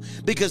come,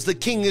 because the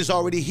king is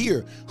already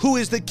here. Who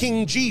is the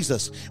king?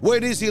 Jesus. Where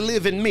does he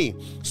live? In me.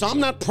 So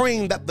I'm not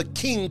praying that the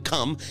king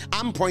come.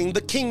 I'm praying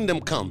the kingdom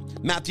come.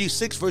 Matthew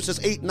 6 verses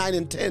 8, 9,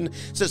 and 10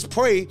 says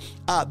pray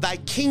thy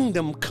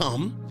kingdom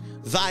come,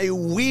 thy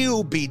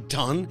will be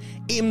done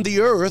in the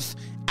earth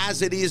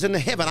as it is in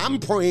heaven. I'm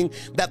praying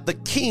that the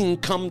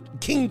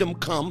kingdom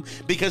come,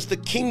 because the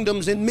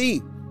kingdom's in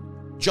me.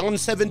 John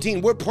 17,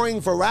 we're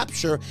praying for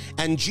rapture,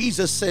 and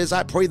Jesus says,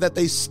 I pray that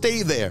they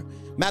stay there.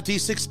 Matthew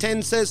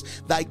 6:10 says,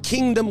 thy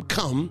kingdom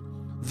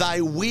come,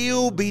 thy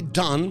will be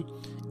done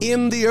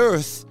in the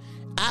earth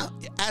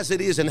as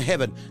it is in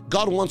heaven.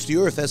 God wants the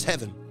earth as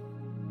heaven.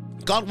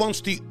 God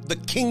wants the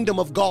kingdom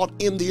of God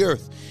in the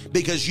earth,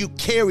 because you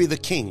carry the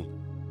king.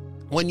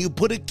 When you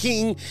put a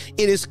king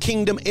in his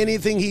kingdom,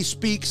 anything he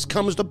speaks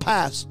comes to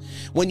pass.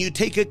 When you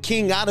take a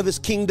king out of his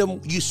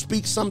kingdom, you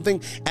speak something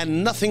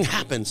and nothing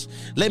happens.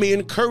 Let me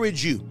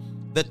encourage you.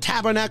 The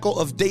tabernacle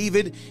of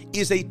David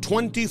is a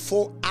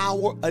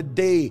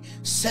 24-hour-a-day,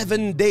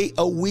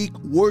 7-day-a-week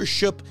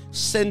worship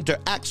center.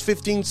 Acts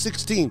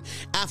 15:16.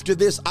 After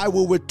this, I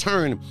will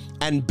return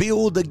and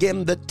build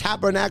again the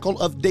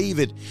tabernacle of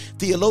David.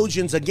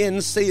 Theologians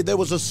again say there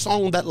was a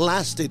song that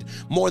lasted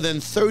more than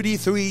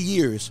 33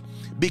 years,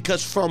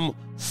 because from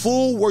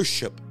full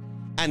worship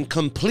and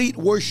complete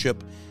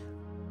worship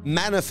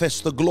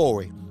manifests the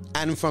glory,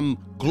 and from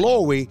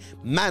glory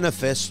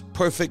manifests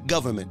perfect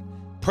government.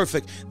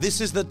 Perfect.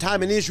 This is the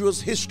time in Israel's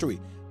history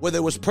where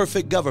there was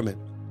perfect government.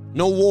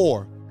 No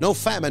war, no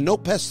famine, no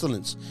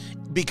pestilence,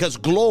 because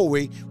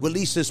glory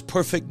releases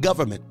perfect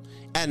government.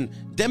 And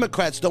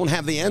Democrats don't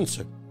have the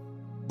answer.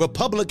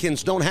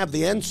 Republicans don't have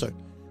the answer.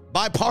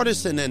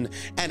 Bipartisan and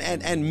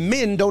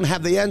men don't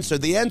have the answer.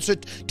 The answer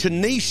to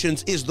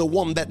nations is the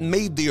one that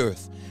made the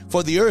earth,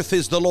 for the earth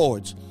is the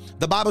Lord's.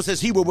 The Bible says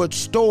he will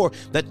restore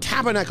the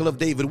tabernacle of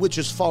David, which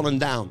is fallen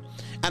down,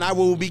 and I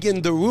will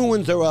begin the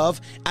ruins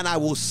thereof, and I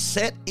will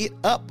set it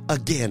up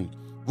again.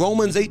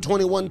 Romans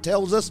 8:21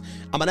 tells us,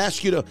 I'm going to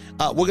ask you to,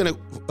 we're going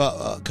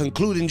to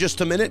conclude in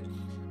just a minute.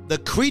 The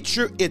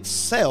creature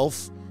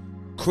itself,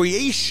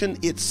 creation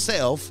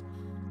itself,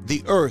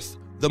 the earth,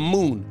 the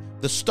moon,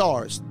 the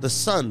stars, the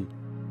sun,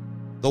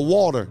 the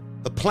water,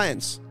 the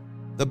plants,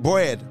 the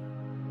bread,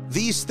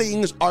 these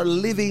things are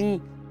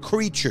living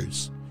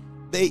creatures.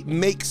 They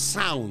make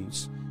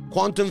sounds.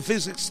 Quantum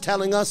physics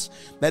telling us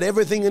that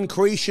everything in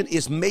creation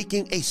is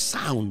making a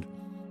sound.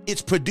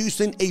 It's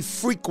producing a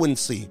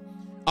frequency.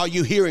 Are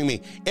you hearing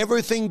me?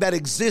 Everything that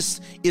exists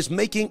is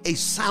making a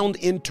sound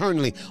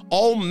internally.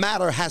 All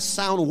matter has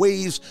sound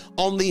waves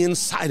on the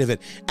inside of it.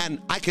 And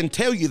I can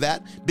tell you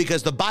that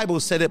because the Bible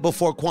said it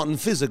before quantum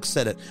physics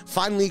said it.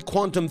 Finally,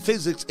 quantum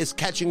physics is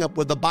catching up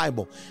with the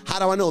Bible. How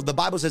do I know? The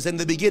Bible says in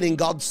the beginning,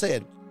 God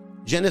said.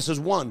 Genesis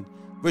 1,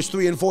 verse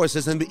 3 and 4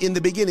 says, in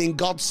the beginning,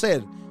 God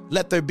said,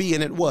 let there be,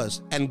 and it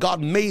was. And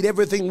God made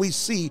everything we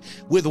see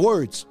with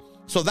words.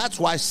 So that's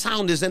why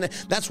sound is in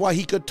it. That's why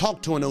he could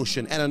talk to an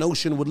ocean and an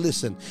ocean would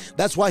listen.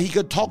 That's why he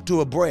could talk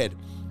to bread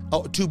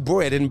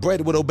and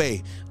bread would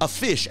obey. A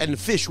fish and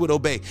fish would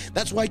obey.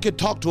 That's why he could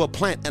talk to a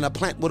plant and a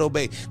plant would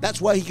obey.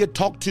 That's why he could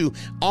talk to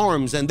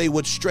arms and they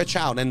would stretch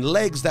out, and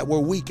legs that were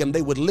weak and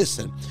they would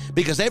listen.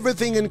 Because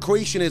everything in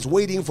creation is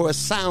waiting for a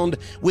sound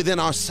within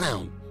our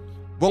sound.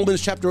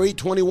 Romans chapter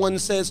 8:21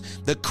 says,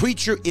 the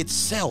creature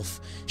itself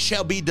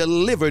shall be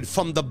delivered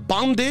from the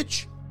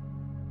bondage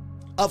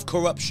of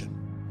corruption.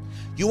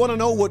 You want to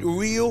know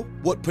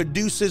what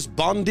produces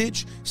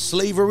bondage,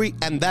 slavery,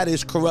 and that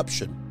is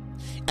corruption.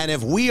 And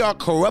if we are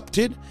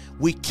corrupted,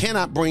 we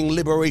cannot bring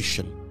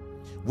liberation.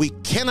 We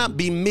cannot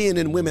be men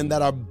and women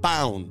that are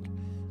bound.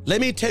 Let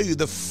me tell you,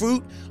 the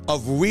fruit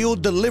of real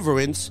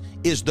deliverance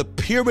is the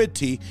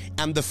purity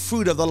and the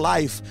fruit of the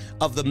life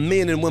of the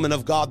men and women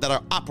of God that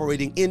are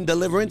operating in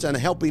deliverance and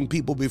helping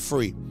people be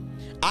free.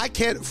 I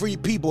can't free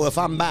people if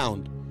I'm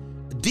bound.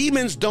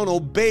 Demons don't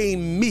obey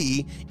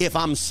me if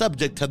I'm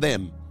subject to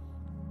them.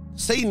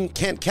 Satan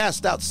can't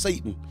cast out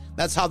Satan.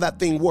 That's how that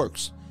thing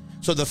works.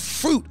 So the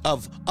fruit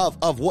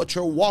of what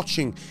you're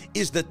watching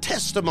is the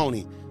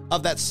testimony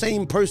of that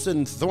same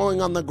person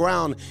throwing on the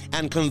ground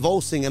and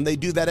convulsing, and they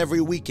do that every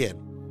weekend,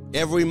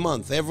 every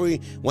month,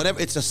 whatever.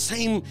 It's the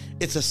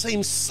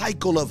same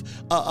cycle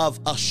of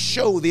a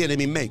show the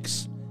enemy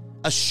makes.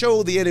 A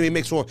show the enemy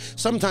makes, or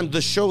sometimes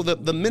the show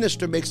that the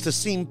minister makes to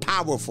seem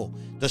powerful,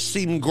 to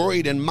seem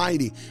great and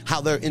mighty, how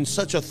they're in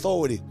such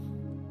authority,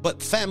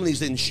 but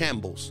families in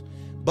shambles,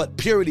 but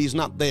purity is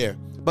not there,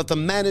 but the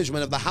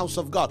management of the house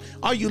of God.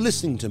 Are you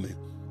listening to me?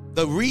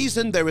 The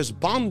reason there is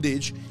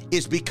bondage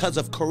is because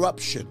of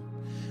corruption.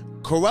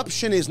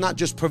 Corruption is not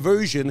just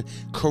perversion.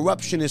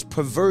 Corruption is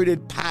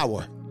perverted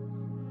power.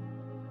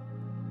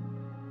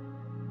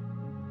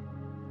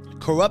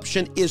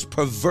 Corruption is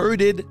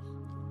perverted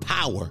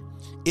power.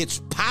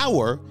 It's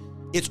power,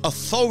 it's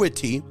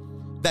authority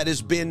that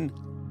has been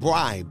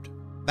bribed.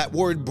 That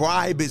word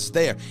bribe is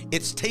there.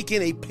 It's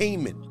taken a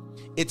payment.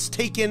 It's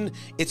taken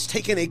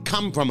a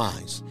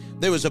compromise.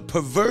 There is a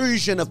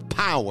perversion of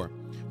power,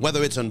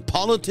 whether it's in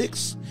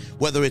politics,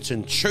 whether it's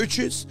in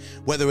churches,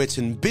 whether it's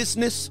in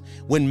business,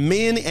 when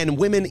men and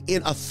women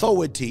in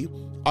authority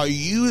are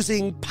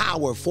using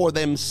power for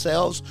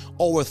themselves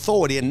or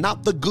authority, and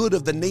not the good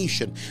of the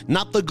nation,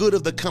 not the good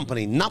of the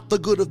company, not the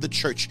good of the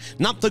church,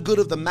 not the good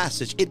of the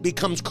masses, it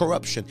becomes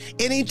corruption.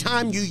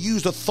 Anytime you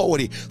use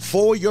authority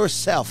for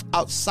yourself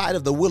outside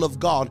of the will of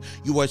God,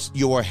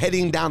 you are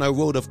heading down a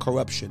road of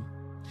corruption.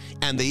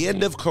 And the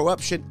end of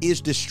corruption is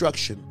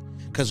destruction,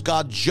 because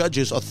God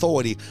judges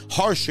authority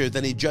harsher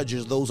than he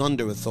judges those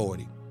under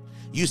authority.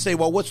 You say,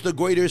 well, what's the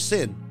greater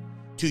sin?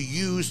 To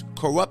use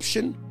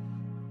corruption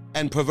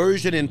and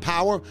perversion in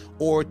power,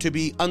 or to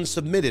be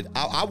unsubmitted?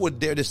 I would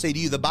dare to say to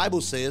you, the Bible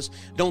says,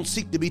 don't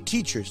seek to be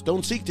teachers.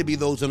 Don't seek to be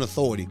those in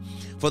authority.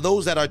 For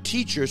those that are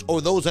teachers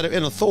or those that are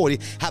in authority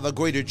have a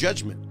greater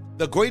judgment.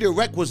 The greater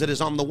requisite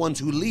is on the ones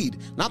who lead,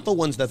 not the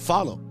ones that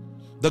follow.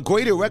 The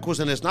greater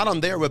requisite is not on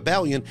their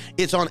rebellion.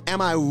 It's on,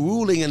 am I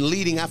ruling and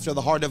leading after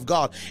the heart of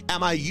God?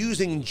 Am I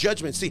using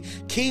judgment? See,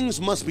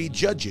 kings must be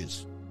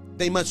judges.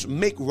 They must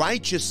make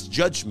righteous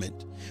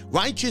judgment.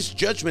 Righteous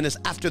judgment is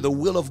after the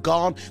will of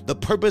God, the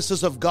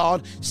purposes of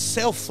God,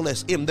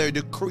 selfless in their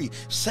decree,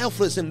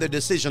 selfless in their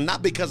decision,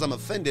 not because I'm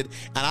offended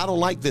and I don't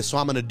like this, so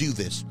I'm going to do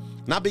this.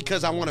 Not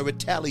because I want to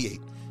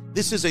retaliate.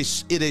 It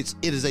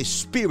is a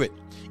spirit.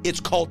 It's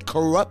called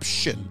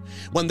corruption.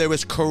 When there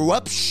is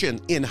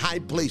corruption in high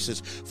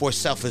places for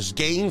selfish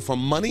gain, for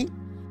money,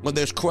 when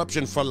there's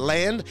corruption for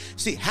land.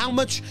 See, how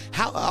much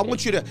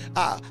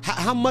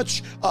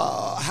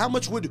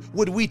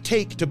would we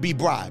take to be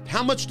bribed?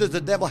 How much does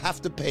the devil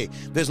have to pay?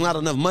 There's not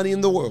enough money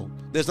in the world.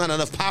 There's not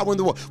enough power in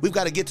the world. We've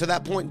got to get to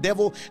that point.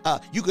 Devil,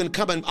 you can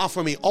come and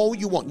offer me all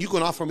you want. You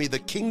can offer me the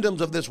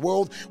kingdoms of this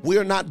world.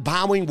 We're not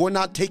bowing. We're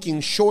not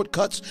taking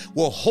shortcuts.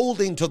 We're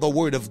holding to the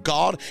word of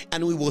God,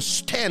 and we will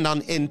stand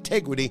on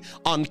integrity,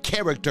 on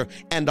character,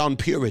 and on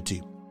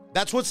purity.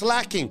 That's what's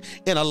lacking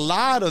in a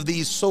lot of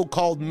these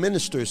so-called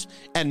ministers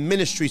and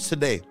ministries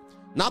today.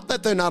 Not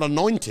that they're not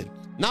anointed.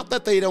 Not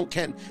that they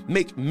can't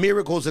make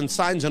miracles and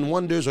signs and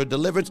wonders or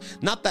deliverance.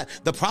 Not that.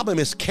 The problem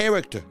is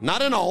character.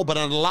 Not in all, but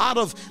in a lot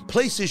of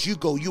places you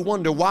go, you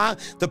wonder why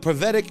the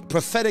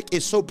prophetic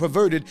is so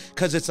perverted,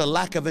 because it's a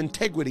lack of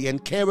integrity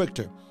and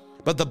character.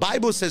 But the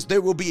Bible says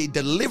there will be a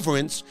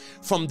deliverance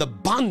from the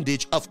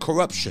bondage of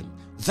corruption.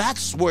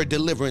 That's where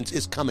deliverance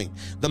is coming.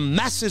 The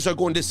masses are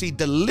going to see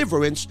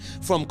deliverance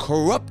from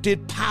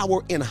corrupted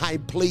power in high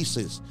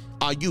places.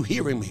 Are you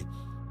hearing me?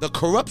 The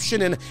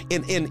corruption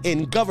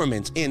in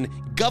governments, in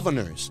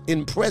governors,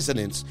 in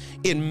presidents,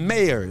 in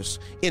mayors,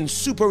 in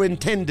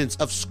superintendents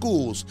of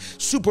schools,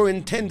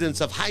 superintendents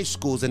of high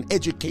schools and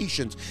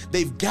educations.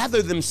 They've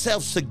gathered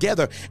themselves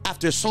together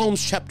after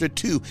Psalms chapter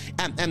 2.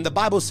 And the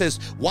Bible says,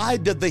 why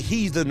did the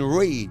heathen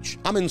rage?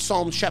 I'm in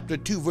Psalms chapter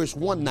 2, verse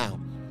 1 now.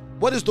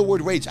 What is the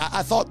word rage?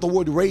 I thought the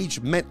word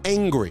rage meant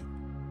angry.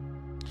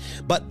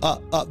 But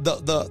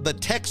the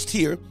text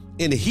here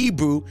in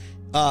Hebrew,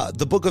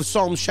 the book of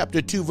Psalms chapter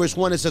 2 verse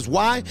 1, it says,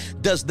 why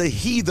does the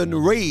heathen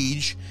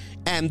rage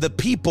and the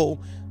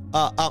people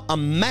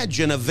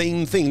imagine a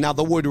vain thing? Now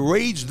the word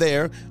rage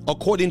there,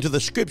 according to the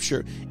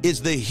scripture,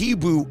 is the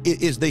Hebrew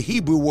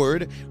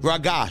word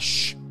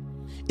ragash.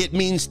 It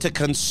means to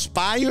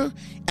conspire,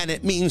 and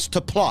it means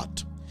to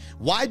plot.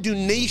 Why do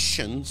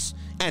nations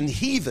and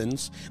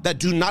heathens that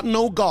do not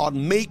know God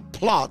make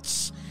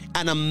plots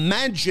and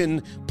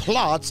imagine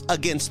plots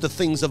against the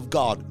things of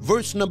God?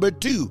 Verse number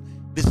 2.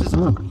 This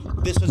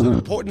is an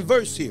important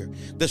verse here.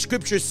 The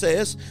scripture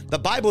says, the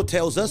Bible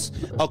tells us,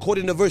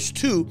 according to verse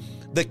 2,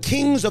 the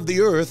kings of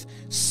the earth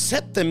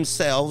set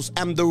themselves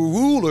and the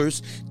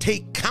rulers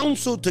take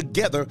counsel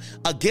together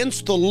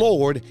against the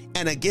Lord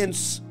and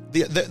against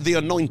the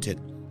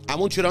anointed. I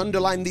want you to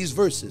underline these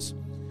verses.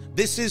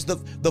 This is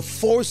the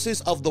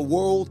forces of the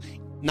world,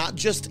 not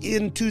just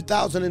in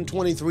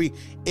 2023,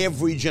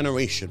 every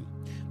generation.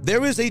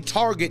 There is a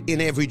target in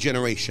every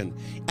generation,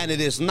 and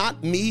it is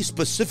not me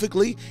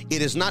specifically.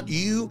 It is not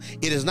you.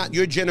 It is not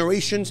your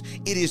generations.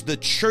 It is the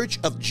church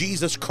of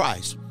Jesus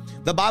Christ.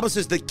 The Bible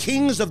says the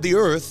kings of the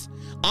earth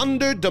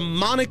under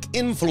demonic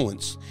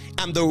influence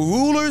and the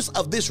rulers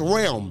of this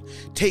realm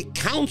take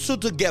counsel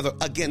together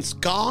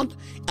against God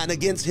and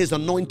against his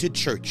anointed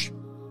church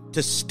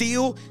to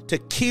steal, to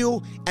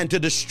kill, and to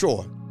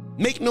destroy.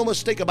 Make no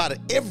mistake about it.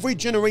 Every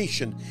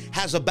generation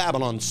has a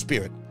Babylon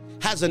spirit,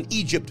 has an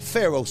Egypt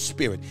Pharaoh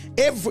spirit.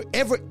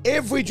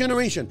 Every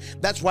generation.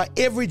 That's why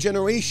every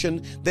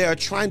generation they are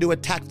trying to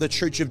attack the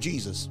church of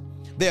Jesus.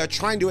 They are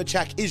trying to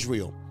attack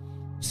Israel.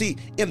 See,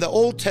 in the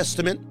Old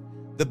Testament,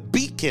 the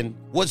beacon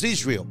was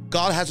Israel.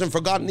 God hasn't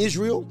forgotten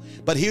Israel,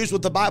 but here's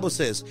what the Bible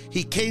says.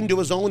 He came to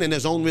his own, and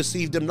his own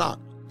received him not.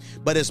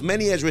 But as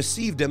many as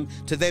received him,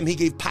 to them he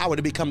gave power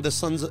to become the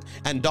sons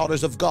and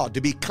daughters of God,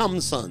 to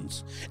become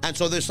sons. And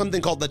so there's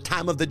something called the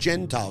time of the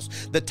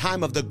Gentiles, the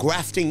time of the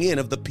grafting in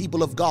of the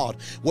people of God,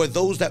 where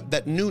those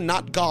that knew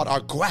not God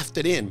are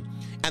grafted in.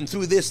 And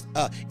through this,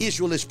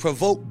 Israel is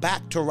provoked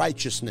back to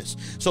righteousness.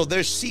 So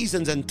there's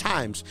seasons and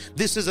times.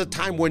 This is a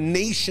time where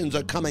nations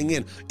are coming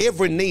in.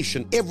 Every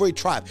nation, every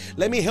tribe.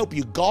 Let me help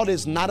you. God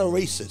is not a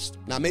racist.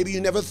 Now, maybe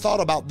you never thought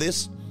about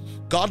this.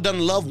 God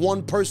doesn't love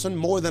one person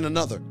more than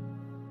another.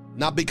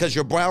 Not because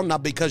you're brown,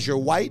 not because you're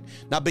white.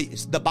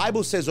 The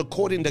Bible says,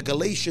 according to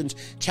Galatians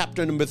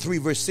chapter number 3,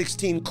 verse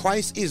 16,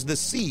 Christ is the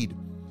seed,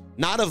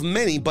 not of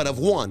many, but of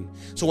one.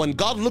 So when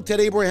God looked at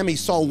Abraham, he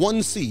saw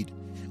one seed.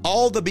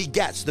 All the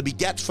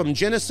begats from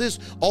Genesis,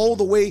 all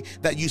the way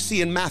that you see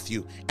in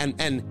Matthew,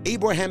 and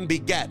Abraham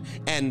begat,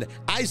 and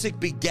Isaac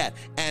begat,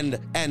 and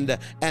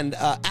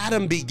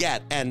Adam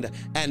begat, and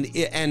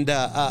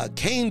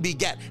Cain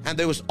begat, and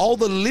there was all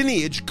the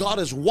lineage. God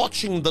is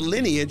watching the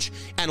lineage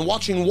and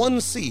watching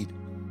one seed.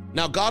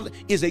 Now God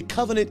is a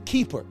covenant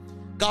keeper.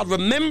 God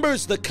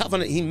remembers the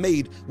covenant he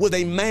made with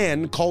a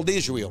man called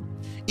Israel.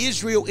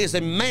 Israel is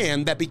a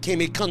man that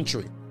became a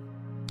country.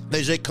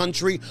 There's a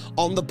country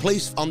on the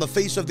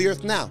face of the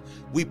earth now.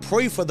 We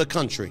pray for the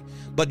country.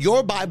 But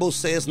your Bible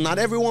says not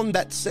everyone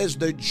that says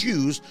they're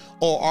Jews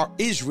or are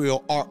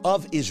Israel are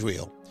of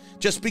Israel.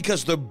 Just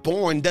because they're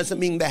born doesn't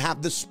mean they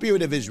have the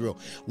spirit of Israel.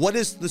 What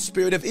is the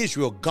spirit of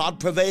Israel? God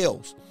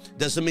prevails.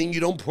 Doesn't mean you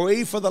don't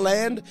pray for the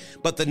land,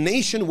 but the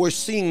nation we're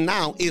seeing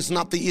now is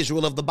not the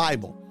Israel of the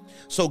Bible.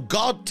 So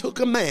God took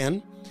a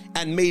man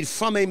and made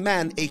from a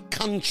man a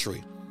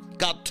country.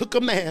 God took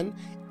a man,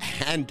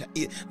 and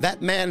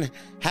that man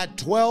had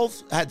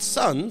 12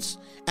 sons,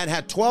 and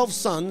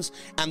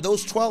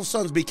those 12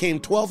 sons became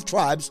 12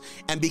 tribes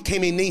and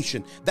became a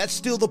nation. That's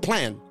still the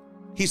plan.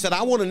 He said,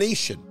 I want a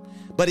nation.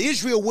 But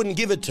Israel wouldn't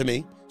give it to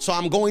me, so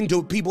I'm going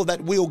to people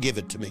that will give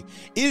it to me.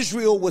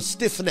 Israel was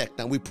stiff-necked.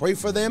 Now, we pray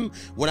for them.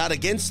 We're not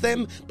against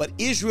them, but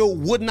Israel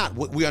would not.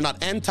 We are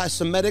not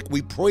anti-Semitic.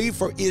 We pray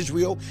for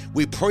Israel.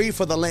 We pray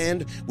for the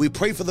land. We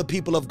pray for the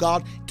people of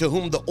God to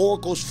whom the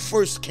oracles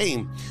first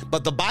came.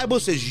 But the Bible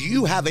says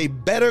you have a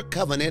better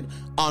covenant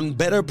on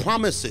better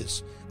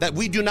promises, that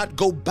we do not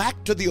go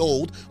back to the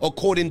old,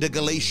 according to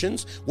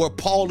Galatians, where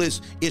Paul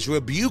is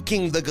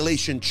rebuking the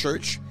Galatian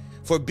church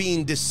for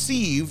being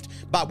deceived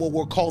by what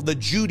were called the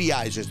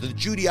Judaizers. The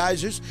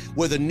Judaizers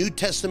were the New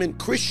Testament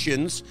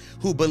Christians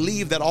who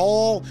believed that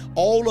all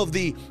of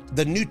the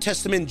New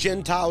Testament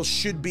Gentiles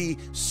should be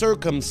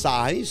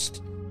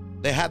circumcised.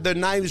 They had their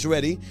knives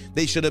ready.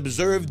 They should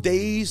observe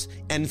days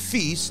and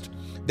feast.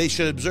 They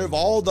should observe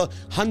all the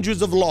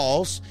hundreds of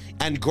laws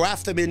and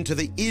graft them into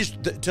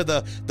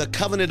the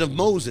covenant of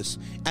Moses.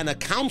 And a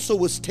council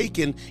was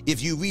taken,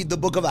 if you read the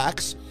book of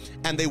Acts,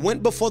 and they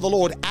went before the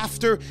Lord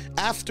after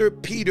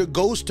Peter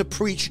goes to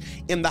preach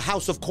in the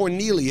house of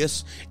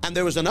Cornelius, and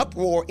there was an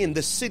uproar in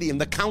the city, in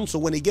the council,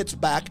 when he gets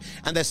back,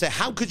 and they say,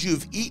 how could you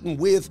have eaten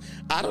with,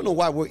 I don't know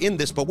why we're in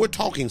this, but we're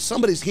talking,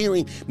 somebody's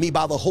hearing me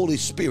by the Holy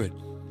Spirit.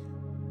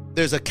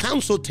 There's a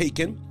council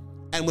taken,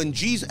 and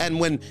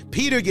when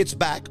Peter gets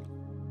back,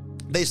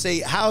 they say,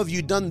 how have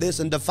you done this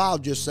and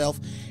defiled yourself?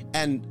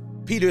 And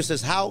Peter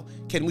says, how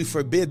can we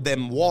forbid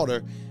them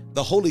water?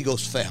 The Holy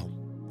Ghost fell.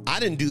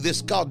 I didn't do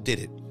this, God did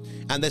it.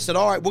 And they said,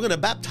 all right, we're going to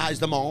baptize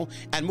them all,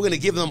 and we're going to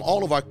give them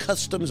all of our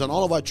customs and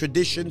all of our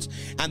traditions.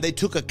 And they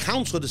took a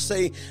counsel to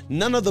say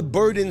none of the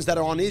burdens that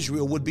are on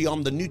Israel would be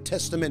on the New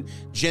Testament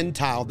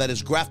Gentile that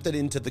is grafted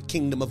into the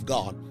kingdom of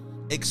God,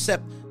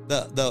 except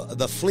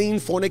the fleeing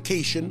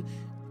fornication,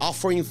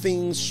 offering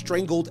things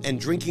strangled, and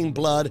drinking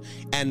blood.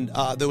 And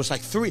there was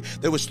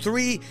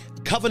three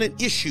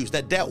covenant issues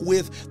that dealt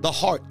with the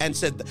heart, and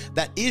said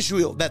that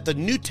Israel, that the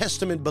New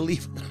Testament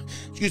believer,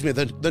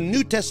 the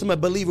New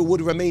Testament believer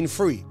would remain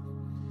free.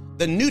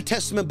 The New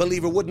Testament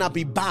believer would not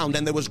be bound,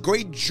 and there was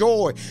great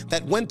joy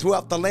that went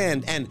throughout the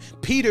land. And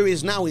Peter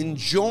is now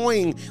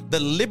enjoying the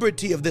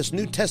liberty of this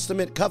New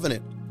Testament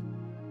covenant,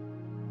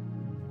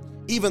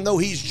 even though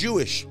he's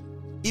Jewish,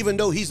 even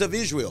though he's of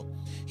Israel.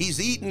 He's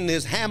eating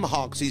his ham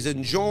hocks. He's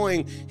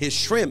enjoying his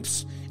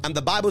shrimps. And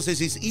the Bible says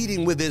he's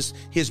eating with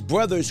his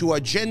brothers who are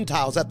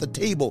Gentiles at the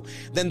table.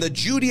 Then the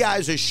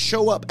Judaizers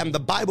show up, and the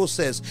Bible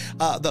says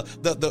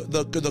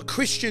the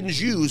Christian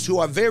Jews who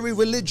are very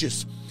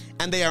religious,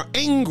 and they are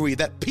angry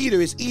that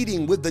Peter is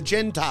eating with the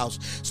Gentiles.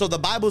 So the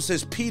Bible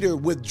says Peter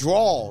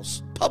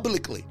withdraws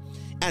publicly,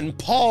 and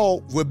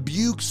Paul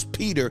rebukes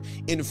Peter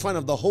in front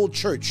of the whole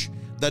church.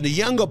 The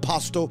young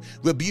apostle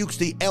rebukes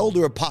the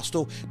elder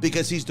apostle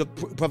because he's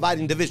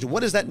providing division. What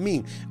does that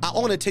mean? I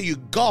want to tell you,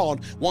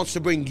 God wants to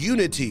bring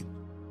unity.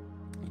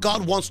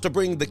 God wants to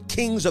bring the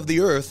kings of the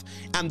earth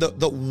and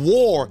the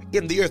war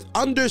in the earth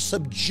under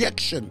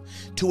subjection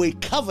to a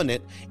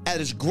covenant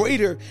that is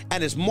greater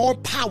and is more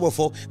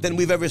powerful than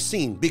we've ever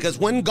seen. Because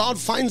when God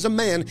finds a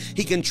man,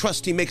 he can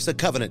trust he makes a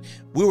covenant.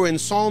 We were in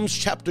Psalms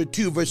chapter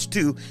 2, verse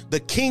 2.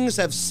 The kings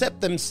have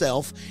set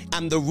themselves,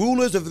 and the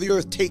rulers of the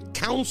earth take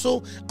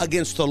counsel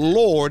against the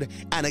Lord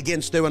and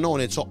against their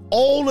anointed. So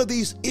all of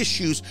these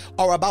issues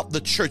are about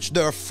the church.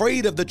 They're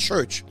afraid of the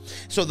church.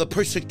 So the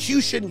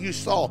persecution you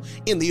saw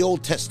in the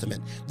Old Testament,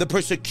 the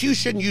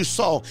persecution you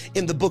saw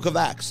in the book of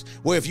Acts,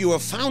 where if you were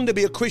found to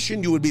be a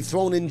Christian, you would be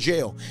thrown in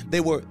jail.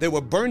 They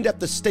were burned at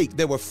the stake.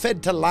 They were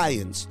fed to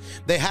lions.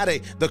 They had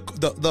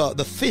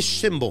the fish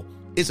symbol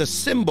is a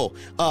symbol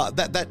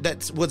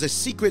that was a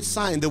secret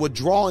sign they would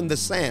draw in the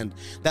sand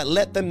that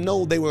let them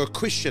know they were a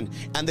Christian,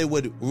 and they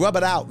would rub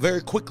it out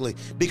very quickly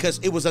because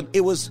it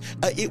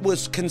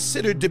was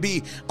considered to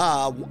be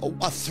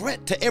a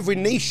threat to every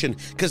nation,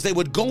 because they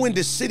would go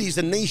into cities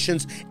and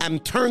nations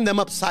and turn them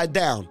upside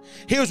down.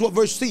 Here's what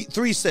verse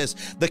 3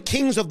 says: the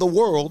kings of the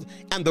world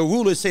and the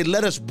rulers say,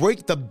 let us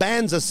break the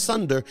bands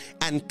asunder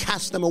and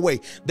cast them away.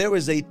 There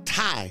is a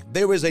tie.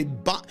 There is a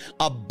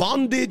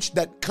bondage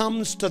that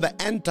comes to the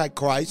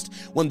Antichrist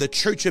when the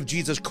church of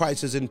Jesus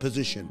Christ is in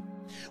position.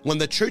 When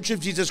the church of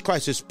Jesus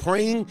Christ is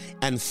praying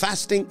and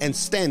fasting and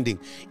standing,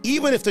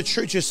 even if the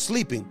church is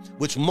sleeping,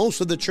 which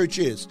most of the church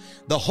is,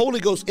 the Holy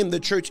Ghost in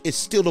the church is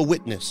still a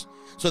witness.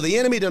 So the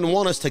enemy doesn't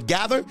want us to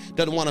gather,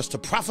 doesn't want us to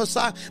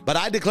prophesy, but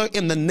I declare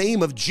in the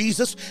name of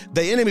Jesus,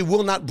 the enemy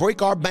will not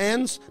break our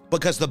bands,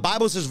 because the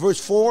Bible says,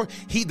 verse 4,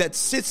 he that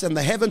sits in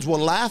the heavens will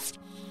laugh,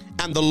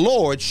 and the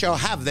Lord shall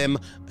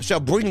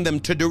bring them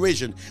to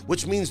derision,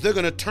 which means they're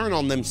going to turn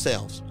on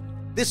themselves.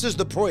 This is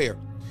the prayer,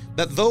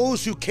 that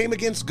those who came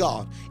against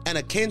God and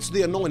against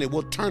the anointed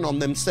will turn on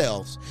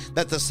themselves,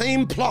 that the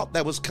same plot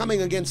that was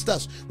coming against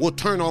us will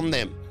turn on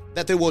them,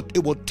 that it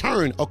will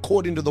turn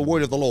according to the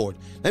word of the Lord.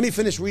 Let me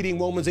finish reading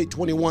Romans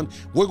 8:21.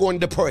 We're going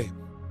to pray.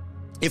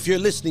 If you're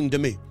listening to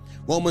me,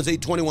 Romans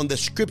 8:21, the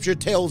scripture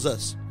tells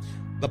us,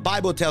 the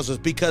Bible tells us,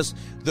 because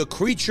the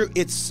creature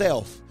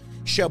itself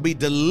shall be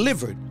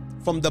delivered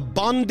from the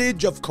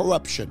bondage of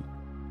corruption.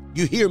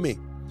 You hear me?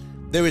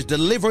 There is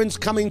deliverance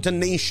coming to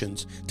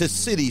nations, to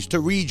cities, to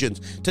regions,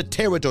 to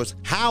territories.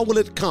 How will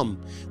it come?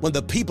 When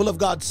the people of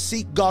God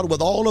seek God with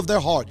all of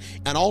their heart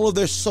and all of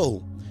their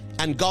soul,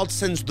 and God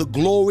sends the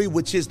glory,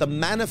 which is the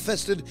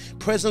manifested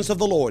presence of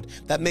the Lord,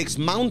 that makes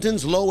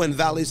mountains low and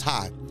valleys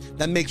high,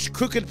 that makes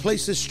crooked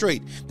places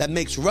straight, that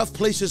makes rough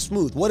places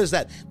smooth. What is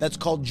that? That's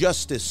called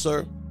justice,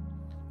 sir.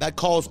 That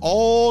calls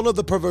all of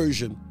the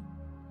perversion,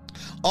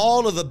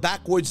 all of the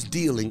backwards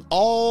dealing,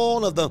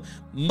 all of the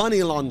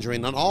money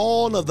laundering, and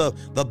all of the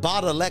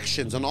bot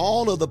elections, and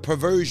all of the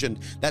perversion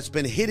that's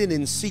been hidden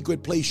in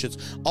secret places.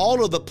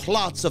 All of the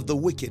plots of the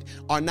wicked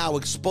are now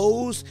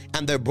exposed,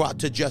 and they're brought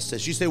to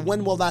justice. You say,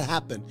 when will that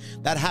happen?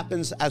 That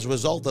happens as a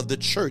result of the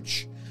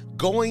church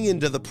going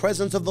into the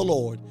presence of the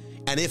Lord.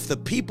 And if the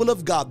people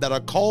of God that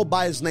are called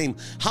by his name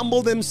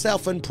humble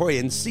themselves and pray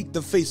and seek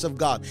the face of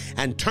God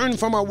and turn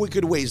from our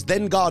wicked ways,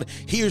 then God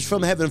hears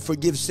from heaven,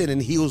 forgives sin,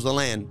 and heals the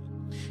land.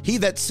 He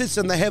that sits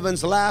in the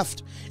heavens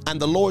laughed, and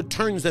the Lord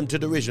turns them to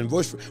derision.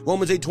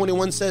 Romans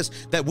 8:21 says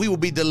that we will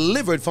be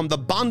delivered from the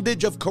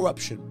bondage of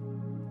corruption.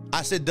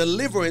 I said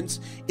deliverance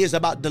is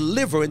about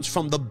deliverance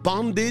from the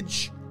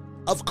bondage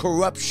of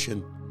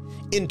corruption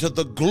into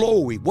the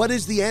glory. What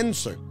is the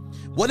answer?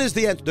 What is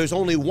the answer? There's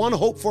only one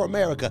hope for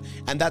America,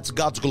 and that's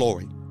God's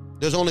glory.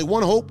 There's only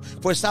one hope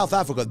for South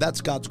Africa.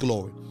 That's God's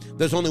glory.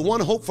 There's only one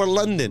hope for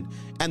London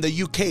and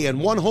the UK, and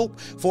one hope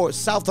for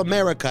South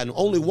America, and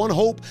only one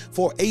hope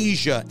for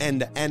Asia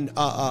and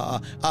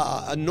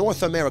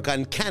North America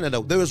and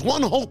Canada. There is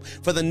one hope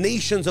for the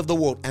nations of the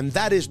world, and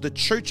that is the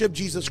Church of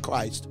Jesus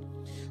Christ,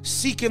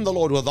 seeking the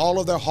Lord with all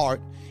of their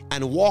heart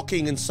and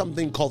walking in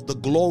something called the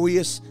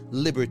glorious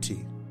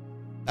liberty.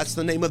 That's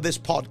the name of this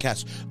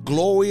podcast,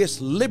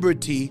 Glorious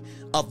Liberty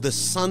of the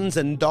Sons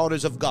and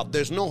Daughters of God.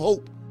 There's no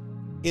hope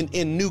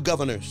in new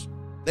governors.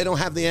 They don't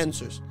have the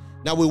answers.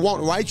 Now, we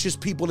want righteous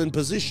people in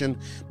position,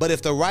 but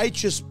if the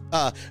righteous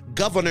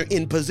governor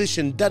in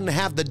position doesn't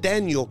have the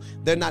Daniel,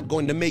 they're not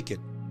going to make it.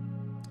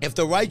 If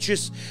the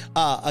righteous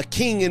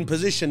king in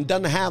position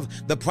doesn't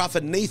have the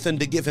prophet Nathan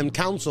to give him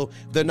counsel,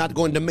 they're not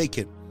going to make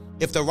it.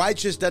 If the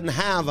righteous doesn't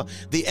have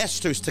the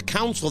Esthers to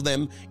counsel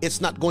them,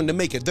 it's not going to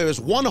make it. There is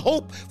one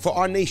hope for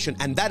our nation,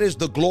 and that is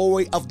the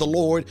glory of the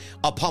Lord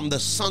upon the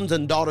sons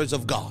and daughters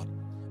of God.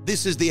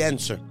 This is the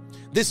answer.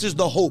 This is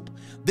the hope.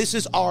 This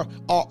is our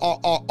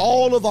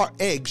all of our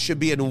eggs should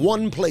be in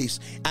one place,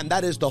 and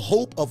that is the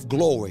hope of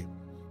glory.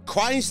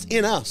 Christ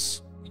in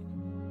us,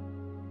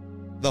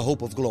 the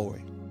hope of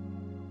glory.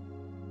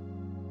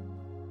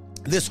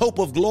 This hope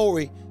of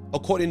glory,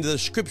 according to the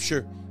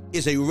scripture,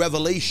 is a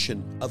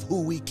revelation of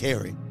who we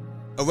carry,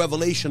 a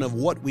revelation of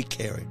what we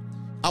carry.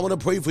 I want to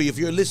pray for you. If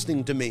you're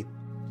listening to me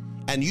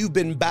and you've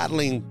been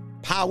battling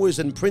powers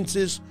and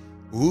princes,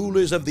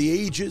 rulers of the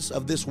ages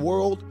of this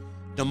world,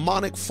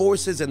 demonic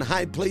forces in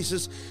high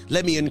places,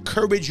 let me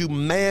encourage you,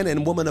 man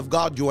and woman of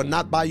God, you are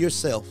not by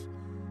yourself.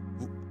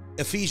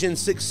 Ephesians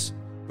 6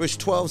 verse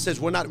 12 says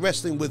we're not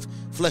wrestling with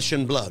flesh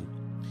and blood,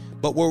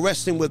 but we're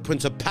wrestling with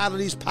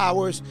principalities,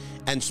 powers,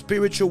 and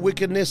spiritual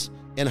wickedness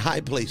in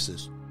high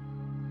places.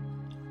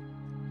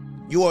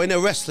 You are in a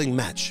wrestling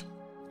match.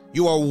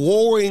 You are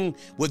warring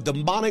with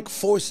demonic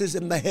forces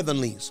in the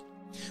heavenlies.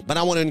 But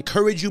I want to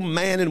encourage you,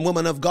 man and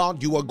woman of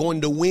God, you are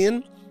going to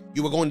win.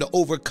 You are going to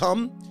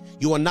overcome.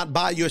 You are not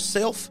by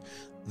yourself.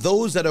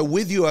 Those that are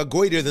with you are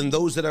greater than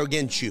those that are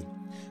against you.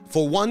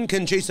 For one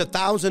can chase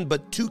 1,000,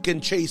 but two can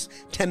chase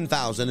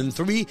 10,000, and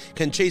three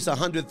can chase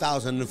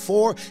 100,000, and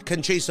four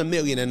can chase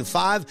 1,000,000, and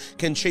five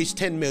can chase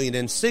 10 million,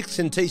 and six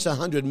can chase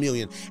 100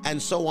 million, and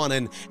so on,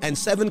 and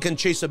seven can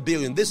chase 1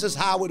 billion. This is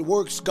how it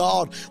works.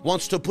 God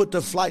wants to put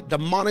to flight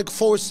demonic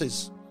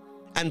forces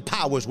and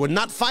powers. We're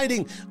not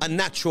fighting a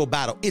natural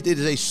battle. It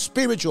is a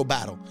spiritual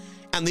battle.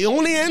 And the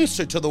only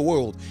answer to the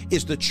world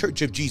is the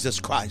Church of Jesus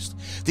Christ,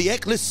 the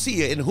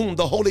ecclesia in whom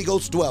the Holy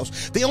Ghost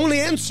dwells. The only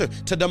answer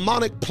to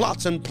demonic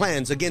plots and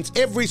plans against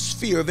every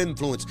sphere of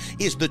influence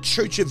is the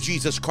Church of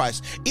Jesus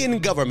Christ, in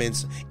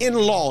governments, in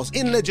laws,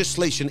 in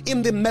legislation,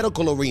 in the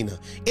medical arena,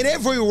 in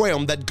every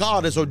realm that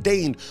God has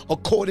ordained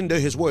according to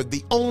his word.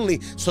 The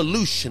only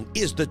solution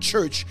is the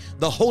church,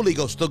 the Holy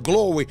Ghost, the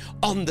glory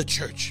on the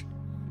church.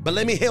 But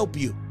let me help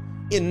you.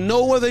 In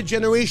no other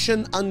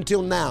generation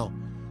until now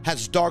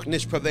has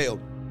darkness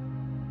prevailed.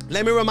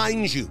 Let me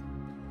remind you,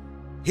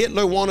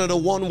 Hitler wanted a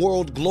one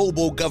world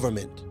global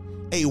government,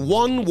 a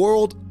one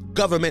world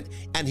government,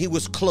 and he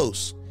was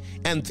close.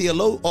 And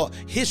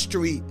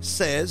history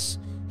says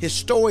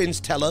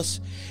Historians tell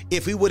us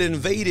if we would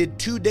invaded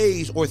 2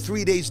 days or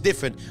 3 days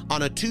different,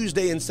 on a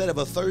Tuesday instead of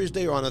a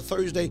Thursday, or on a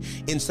Thursday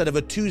instead of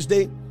a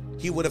Tuesday,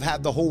 he would have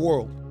had the whole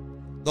world.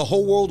 The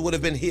whole world would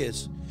have been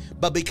his.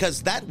 But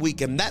because that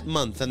week and that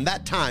month and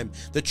that time,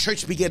 the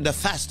church began to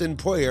fast in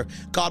prayer,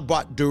 God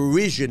brought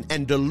derision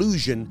and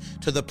delusion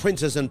to the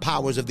princes and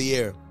powers of the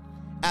air.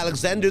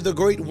 Alexander the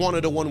Great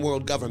wanted a one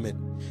world government.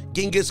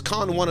 Genghis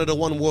Khan wanted a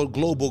one world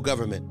global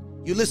government.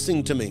 You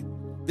listening to me?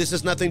 This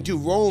is nothing to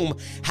Rome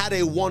had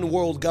a one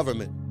world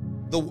government.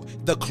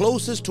 The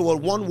closest to a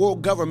one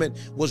world government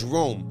was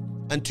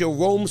Rome, until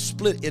Rome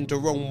split into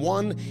Rome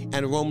 1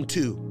 and Rome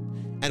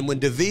 2. And when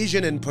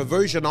division and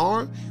perversion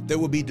are, there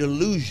will be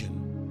delusion.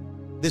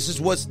 This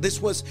was,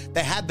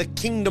 they had the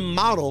kingdom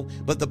model,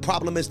 but the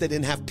problem is they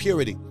didn't have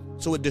purity.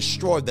 So it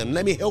destroyed them.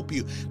 Let me help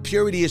you.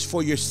 Purity is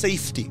for your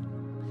safety.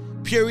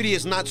 Purity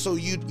is not so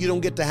you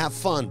don't get to have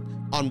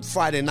fun on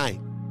Friday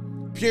night.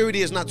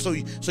 Purity is not so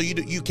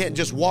you can't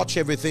just watch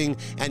everything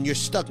and you're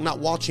stuck not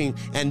watching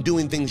and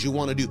doing things you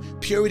want to do.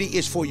 Purity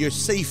is for your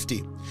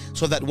safety,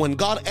 so that when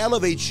God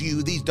elevates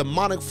you, these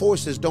demonic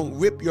forces don't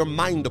rip your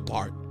mind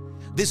apart.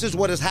 This is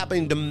what is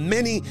happening to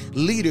many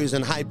leaders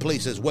in high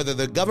places, whether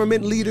they're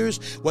government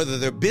leaders, whether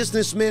they're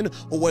businessmen,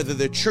 or whether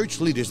they're church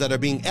leaders that are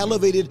being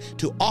elevated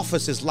to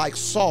offices like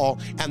Saul,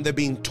 and they're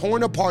being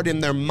torn apart in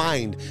their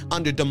mind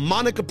under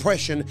demonic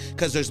oppression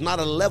because there's not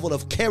a level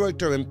of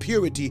character and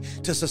purity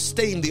to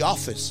sustain the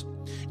office.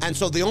 And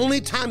so the only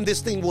time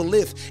this thing will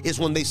lift is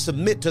when they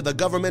submit to the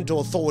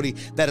governmental authority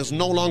that is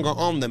no longer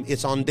on them.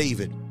 It's on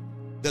David.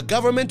 The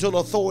governmental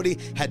authority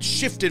had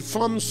shifted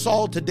from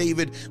Saul to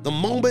David. The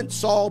moment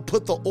Saul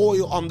put the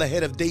oil on the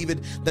head of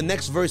David, the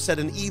next verse said,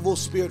 an evil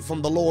spirit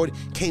from the Lord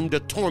came to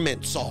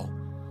torment Saul.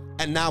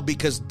 And now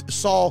because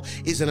Saul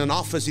is in an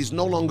office he's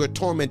no longer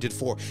tormented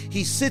for,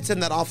 he sits in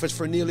that office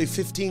for nearly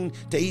 15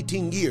 to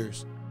 18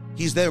 years.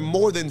 He's there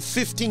more than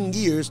 15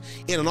 years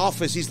in an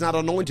office he's not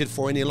anointed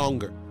for any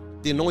longer.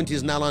 The anointing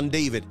is now on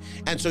David.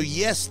 And so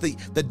yes,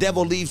 the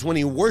devil leaves when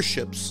he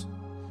worships,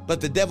 but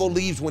the devil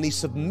leaves when he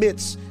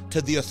submits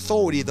to the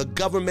authority, the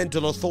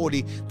governmental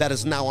authority that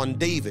is now on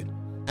David.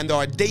 And there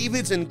are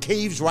Davids in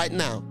caves right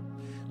now.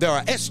 There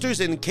are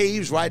Esthers in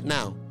caves right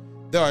now.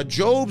 There are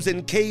Jobs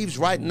in caves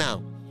right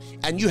now.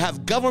 And you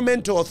have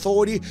governmental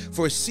authority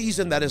for a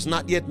season that is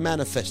not yet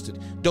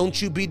manifested.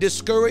 Don't you be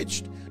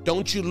discouraged.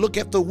 Don't you look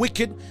at the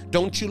wicked.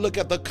 Don't you look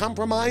at the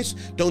compromise.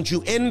 Don't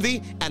you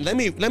envy. And let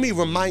me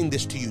remind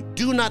this to you.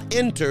 Do not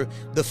enter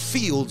the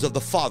fields of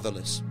the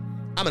fatherless.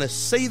 I'm going to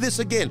say this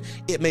again.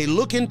 It may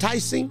look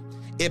enticing.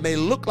 It may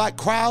look like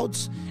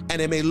crowds, and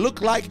it may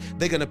look like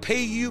they're going to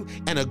pay you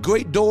and a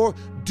great door.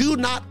 Do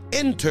not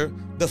enter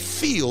the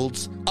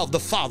fields of the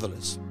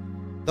fatherless.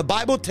 The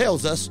Bible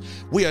tells us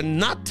we are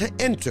not to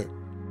enter.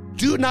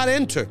 Do not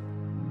enter.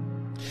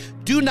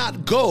 Do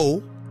not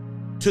go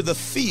to the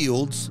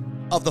fields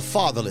of the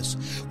fatherless.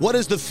 What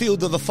is the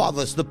field of the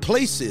fatherless? The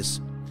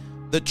places,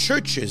 the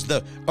churches,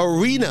 the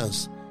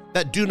arenas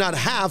that do not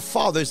have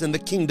fathers in the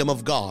kingdom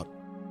of God.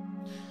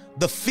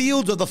 The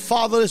fields of the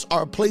fatherless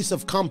are a place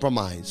of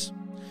compromise.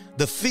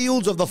 The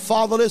fields of the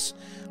fatherless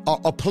are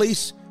a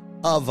place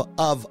of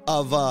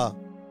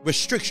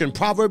restriction.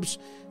 Proverbs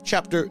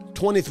chapter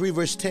 23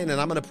 verse 10,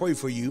 and I'm going to pray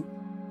for you.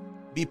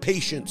 Be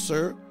patient,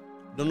 sir.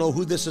 Don't know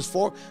who this is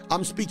for.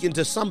 I'm speaking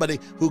to somebody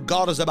who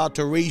God is about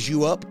to raise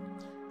you up,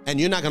 and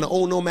you're not going to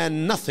owe no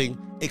man nothing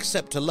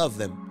except to love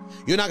them.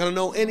 You're not going to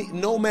know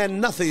no man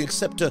nothing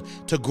except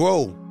to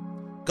grow.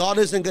 God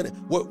isn't going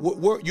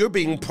to, you're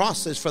being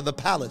processed for the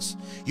palace.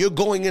 You're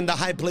going into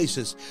high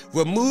places.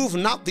 Remove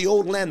not the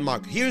old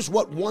landmark. Here's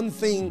what one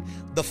thing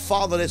the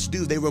fatherless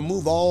do. They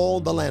remove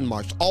all the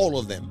landmarks, all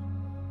of them.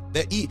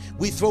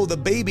 We throw the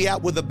baby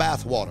out with the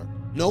bathwater.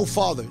 No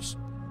fathers,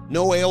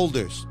 no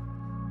elders,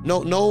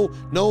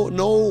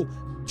 no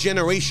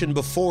generation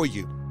before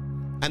you.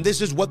 And this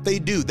is what they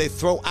do. They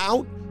throw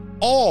out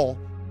all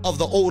of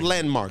the old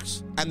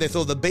landmarks, and they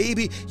throw the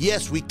baby.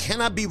 Yes, we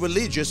cannot be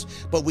religious,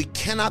 but we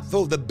cannot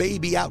throw the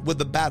baby out with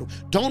the bath.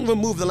 Don't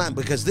remove the lamb,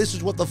 because this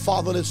is what the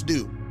fatherless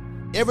do.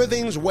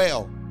 Everything's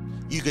well.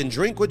 You can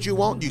drink what you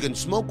want. You can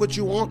smoke what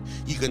you want.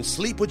 You can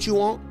sleep what you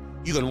want.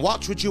 You can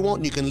watch what you want.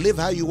 And you can live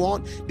how you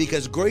want,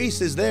 because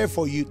grace is there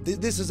for you.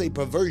 This is a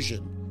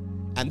perversion,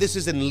 and this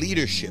is in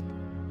leadership.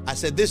 I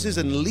said this is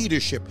in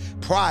leadership.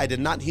 Pride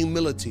and not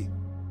humility.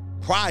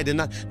 Pride and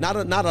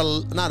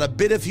not a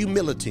bit of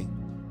humility.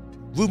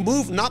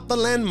 Remove not the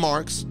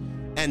landmarks,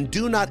 and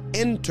do not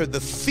enter the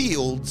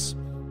fields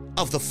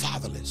of the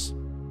fatherless.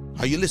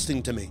 Are you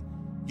listening to me?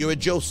 You're a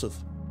Joseph.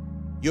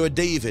 You're a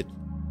David.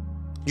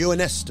 You're an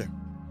Esther.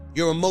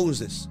 You're a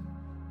Moses.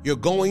 You're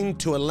going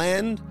to a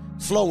land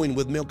flowing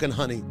with milk and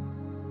honey.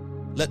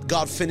 Let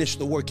God finish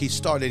the work he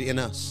started in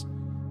us.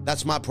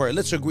 That's my prayer.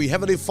 Let's agree.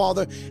 Heavenly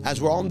Father,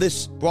 as we're on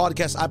this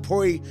broadcast, I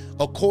pray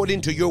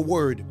according to your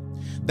word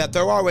that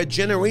there are a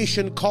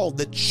generation called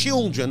the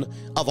children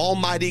of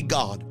Almighty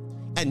God.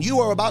 and you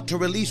are about to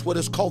release what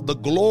is called the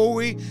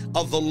glory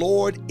of the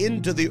Lord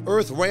into the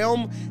earth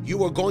realm.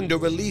 You are going to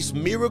release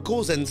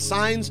miracles and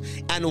signs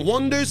and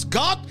wonders.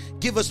 God,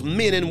 give us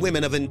men and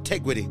women of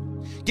integrity.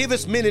 Give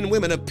us men and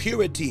women of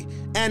purity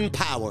and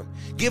power.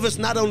 Give us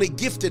not only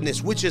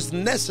giftedness, which is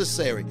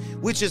necessary,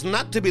 which is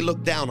not to be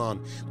looked down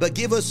on, but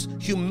give us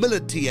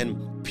humility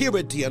and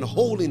purity and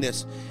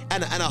holiness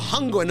and a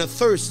hunger and a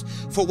thirst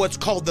for what's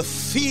called the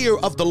fear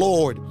of the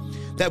Lord.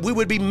 That we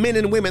would be men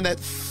and women that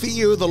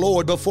fear the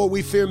Lord. Before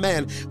we fear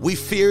man, we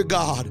fear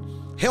God.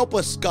 Help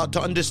us, God,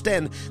 to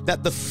understand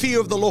that the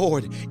fear of the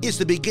Lord is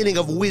the beginning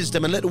of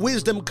wisdom, and let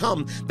wisdom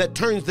come that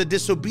turns the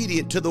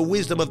disobedient to the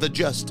wisdom of the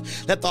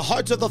just. Let the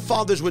hearts of the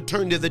fathers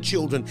return to the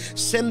children.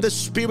 Send the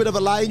spirit of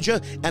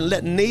Elijah and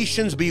let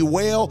nations be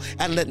well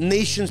and let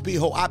nations be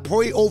whole. I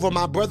pray over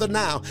my brother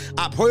now.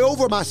 I pray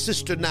over my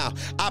sister now.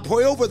 I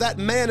pray over that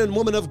man and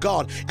woman of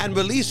God and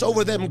release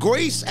over them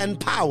grace and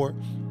power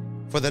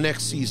for the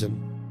next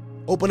season.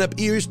 Open up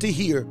ears to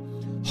hear,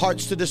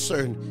 hearts to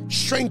discern.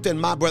 Strengthen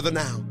my brother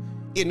now.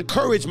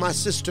 Encourage my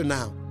sister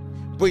now.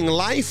 Bring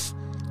life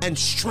and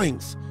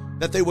strength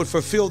that they would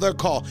fulfill their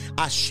call.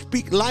 I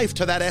speak life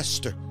to that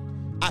Esther.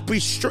 I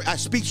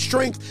speak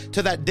strength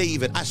to that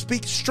David. I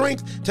speak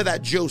strength to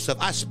that Joseph.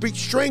 I speak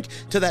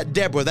strength to that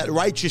Deborah, that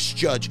righteous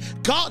judge.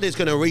 God is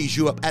going to raise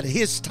you up at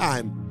his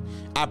time.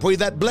 I pray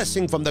that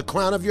blessing from the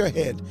crown of your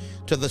head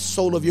to the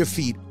sole of your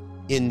feet.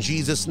 In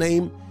Jesus'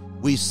 name,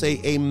 we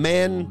say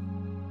amen.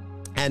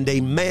 And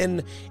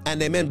amen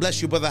and amen.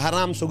 Bless you, Brother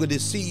Haram. So good to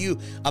see you.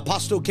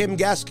 Apostle Kim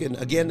Gaskin.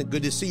 Again,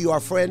 good to see you,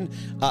 our friend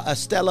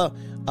Estella.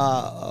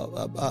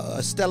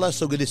 Estella,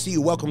 so good to see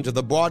you. Welcome to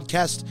the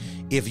broadcast.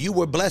 If you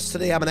were blessed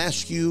today, I'm going to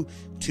ask you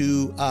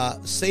to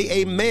say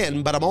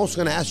amen, but I'm also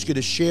going to ask you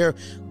to share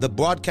the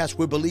broadcast.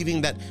 We're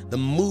believing that the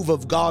move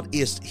of God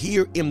is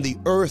here in the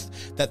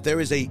earth, that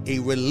there is a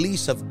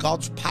release of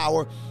God's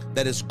power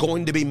that is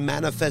going to be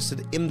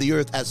manifested in the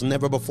earth as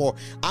never before.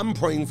 I'm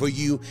praying for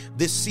you.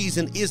 This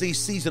season is a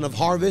season of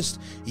harvest.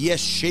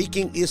 Yes,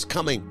 shaking is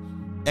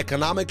coming.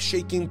 Economic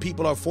shaking,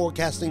 people are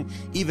forecasting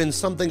even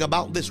something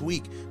about this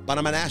week. But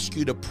I'm going to ask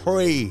you to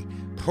pray.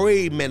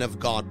 Pray, men of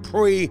God.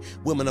 Pray,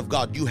 women of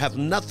God. You have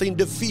nothing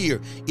to fear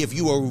if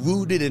you are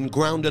rooted and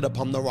grounded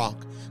upon the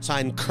rock. So I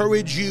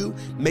encourage you,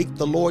 make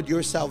the Lord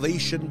your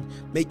salvation,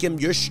 make him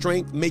your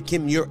strength, make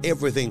him your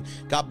everything.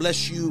 God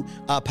bless you,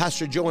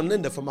 Pastor Joe and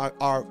Linda from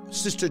our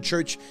sister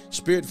church,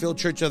 Spirit-Filled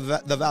Church of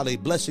the Valley.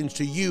 Blessings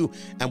to you.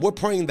 And we're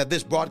praying that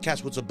this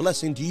broadcast was a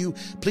blessing to you.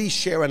 Please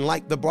share and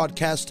like the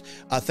broadcast.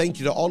 Thank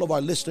you to all of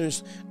our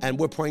listeners. And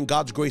we're praying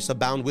God's grace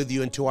abound with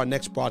you until our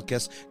next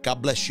broadcast.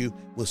 God bless you.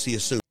 We'll see you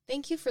soon.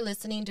 Thank you for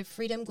listening to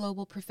Freedom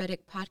Global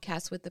Prophetic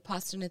Podcast with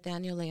Apostle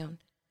Nathaniel Leon.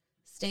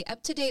 Stay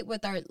up to date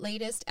with our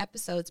latest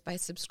episodes by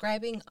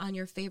subscribing on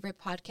your favorite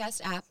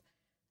podcast app,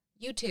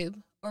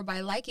 YouTube, or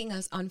by liking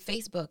us on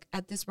Facebook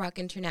at This Rock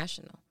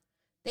International.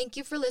 Thank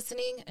you for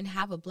listening and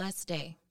have a blessed day.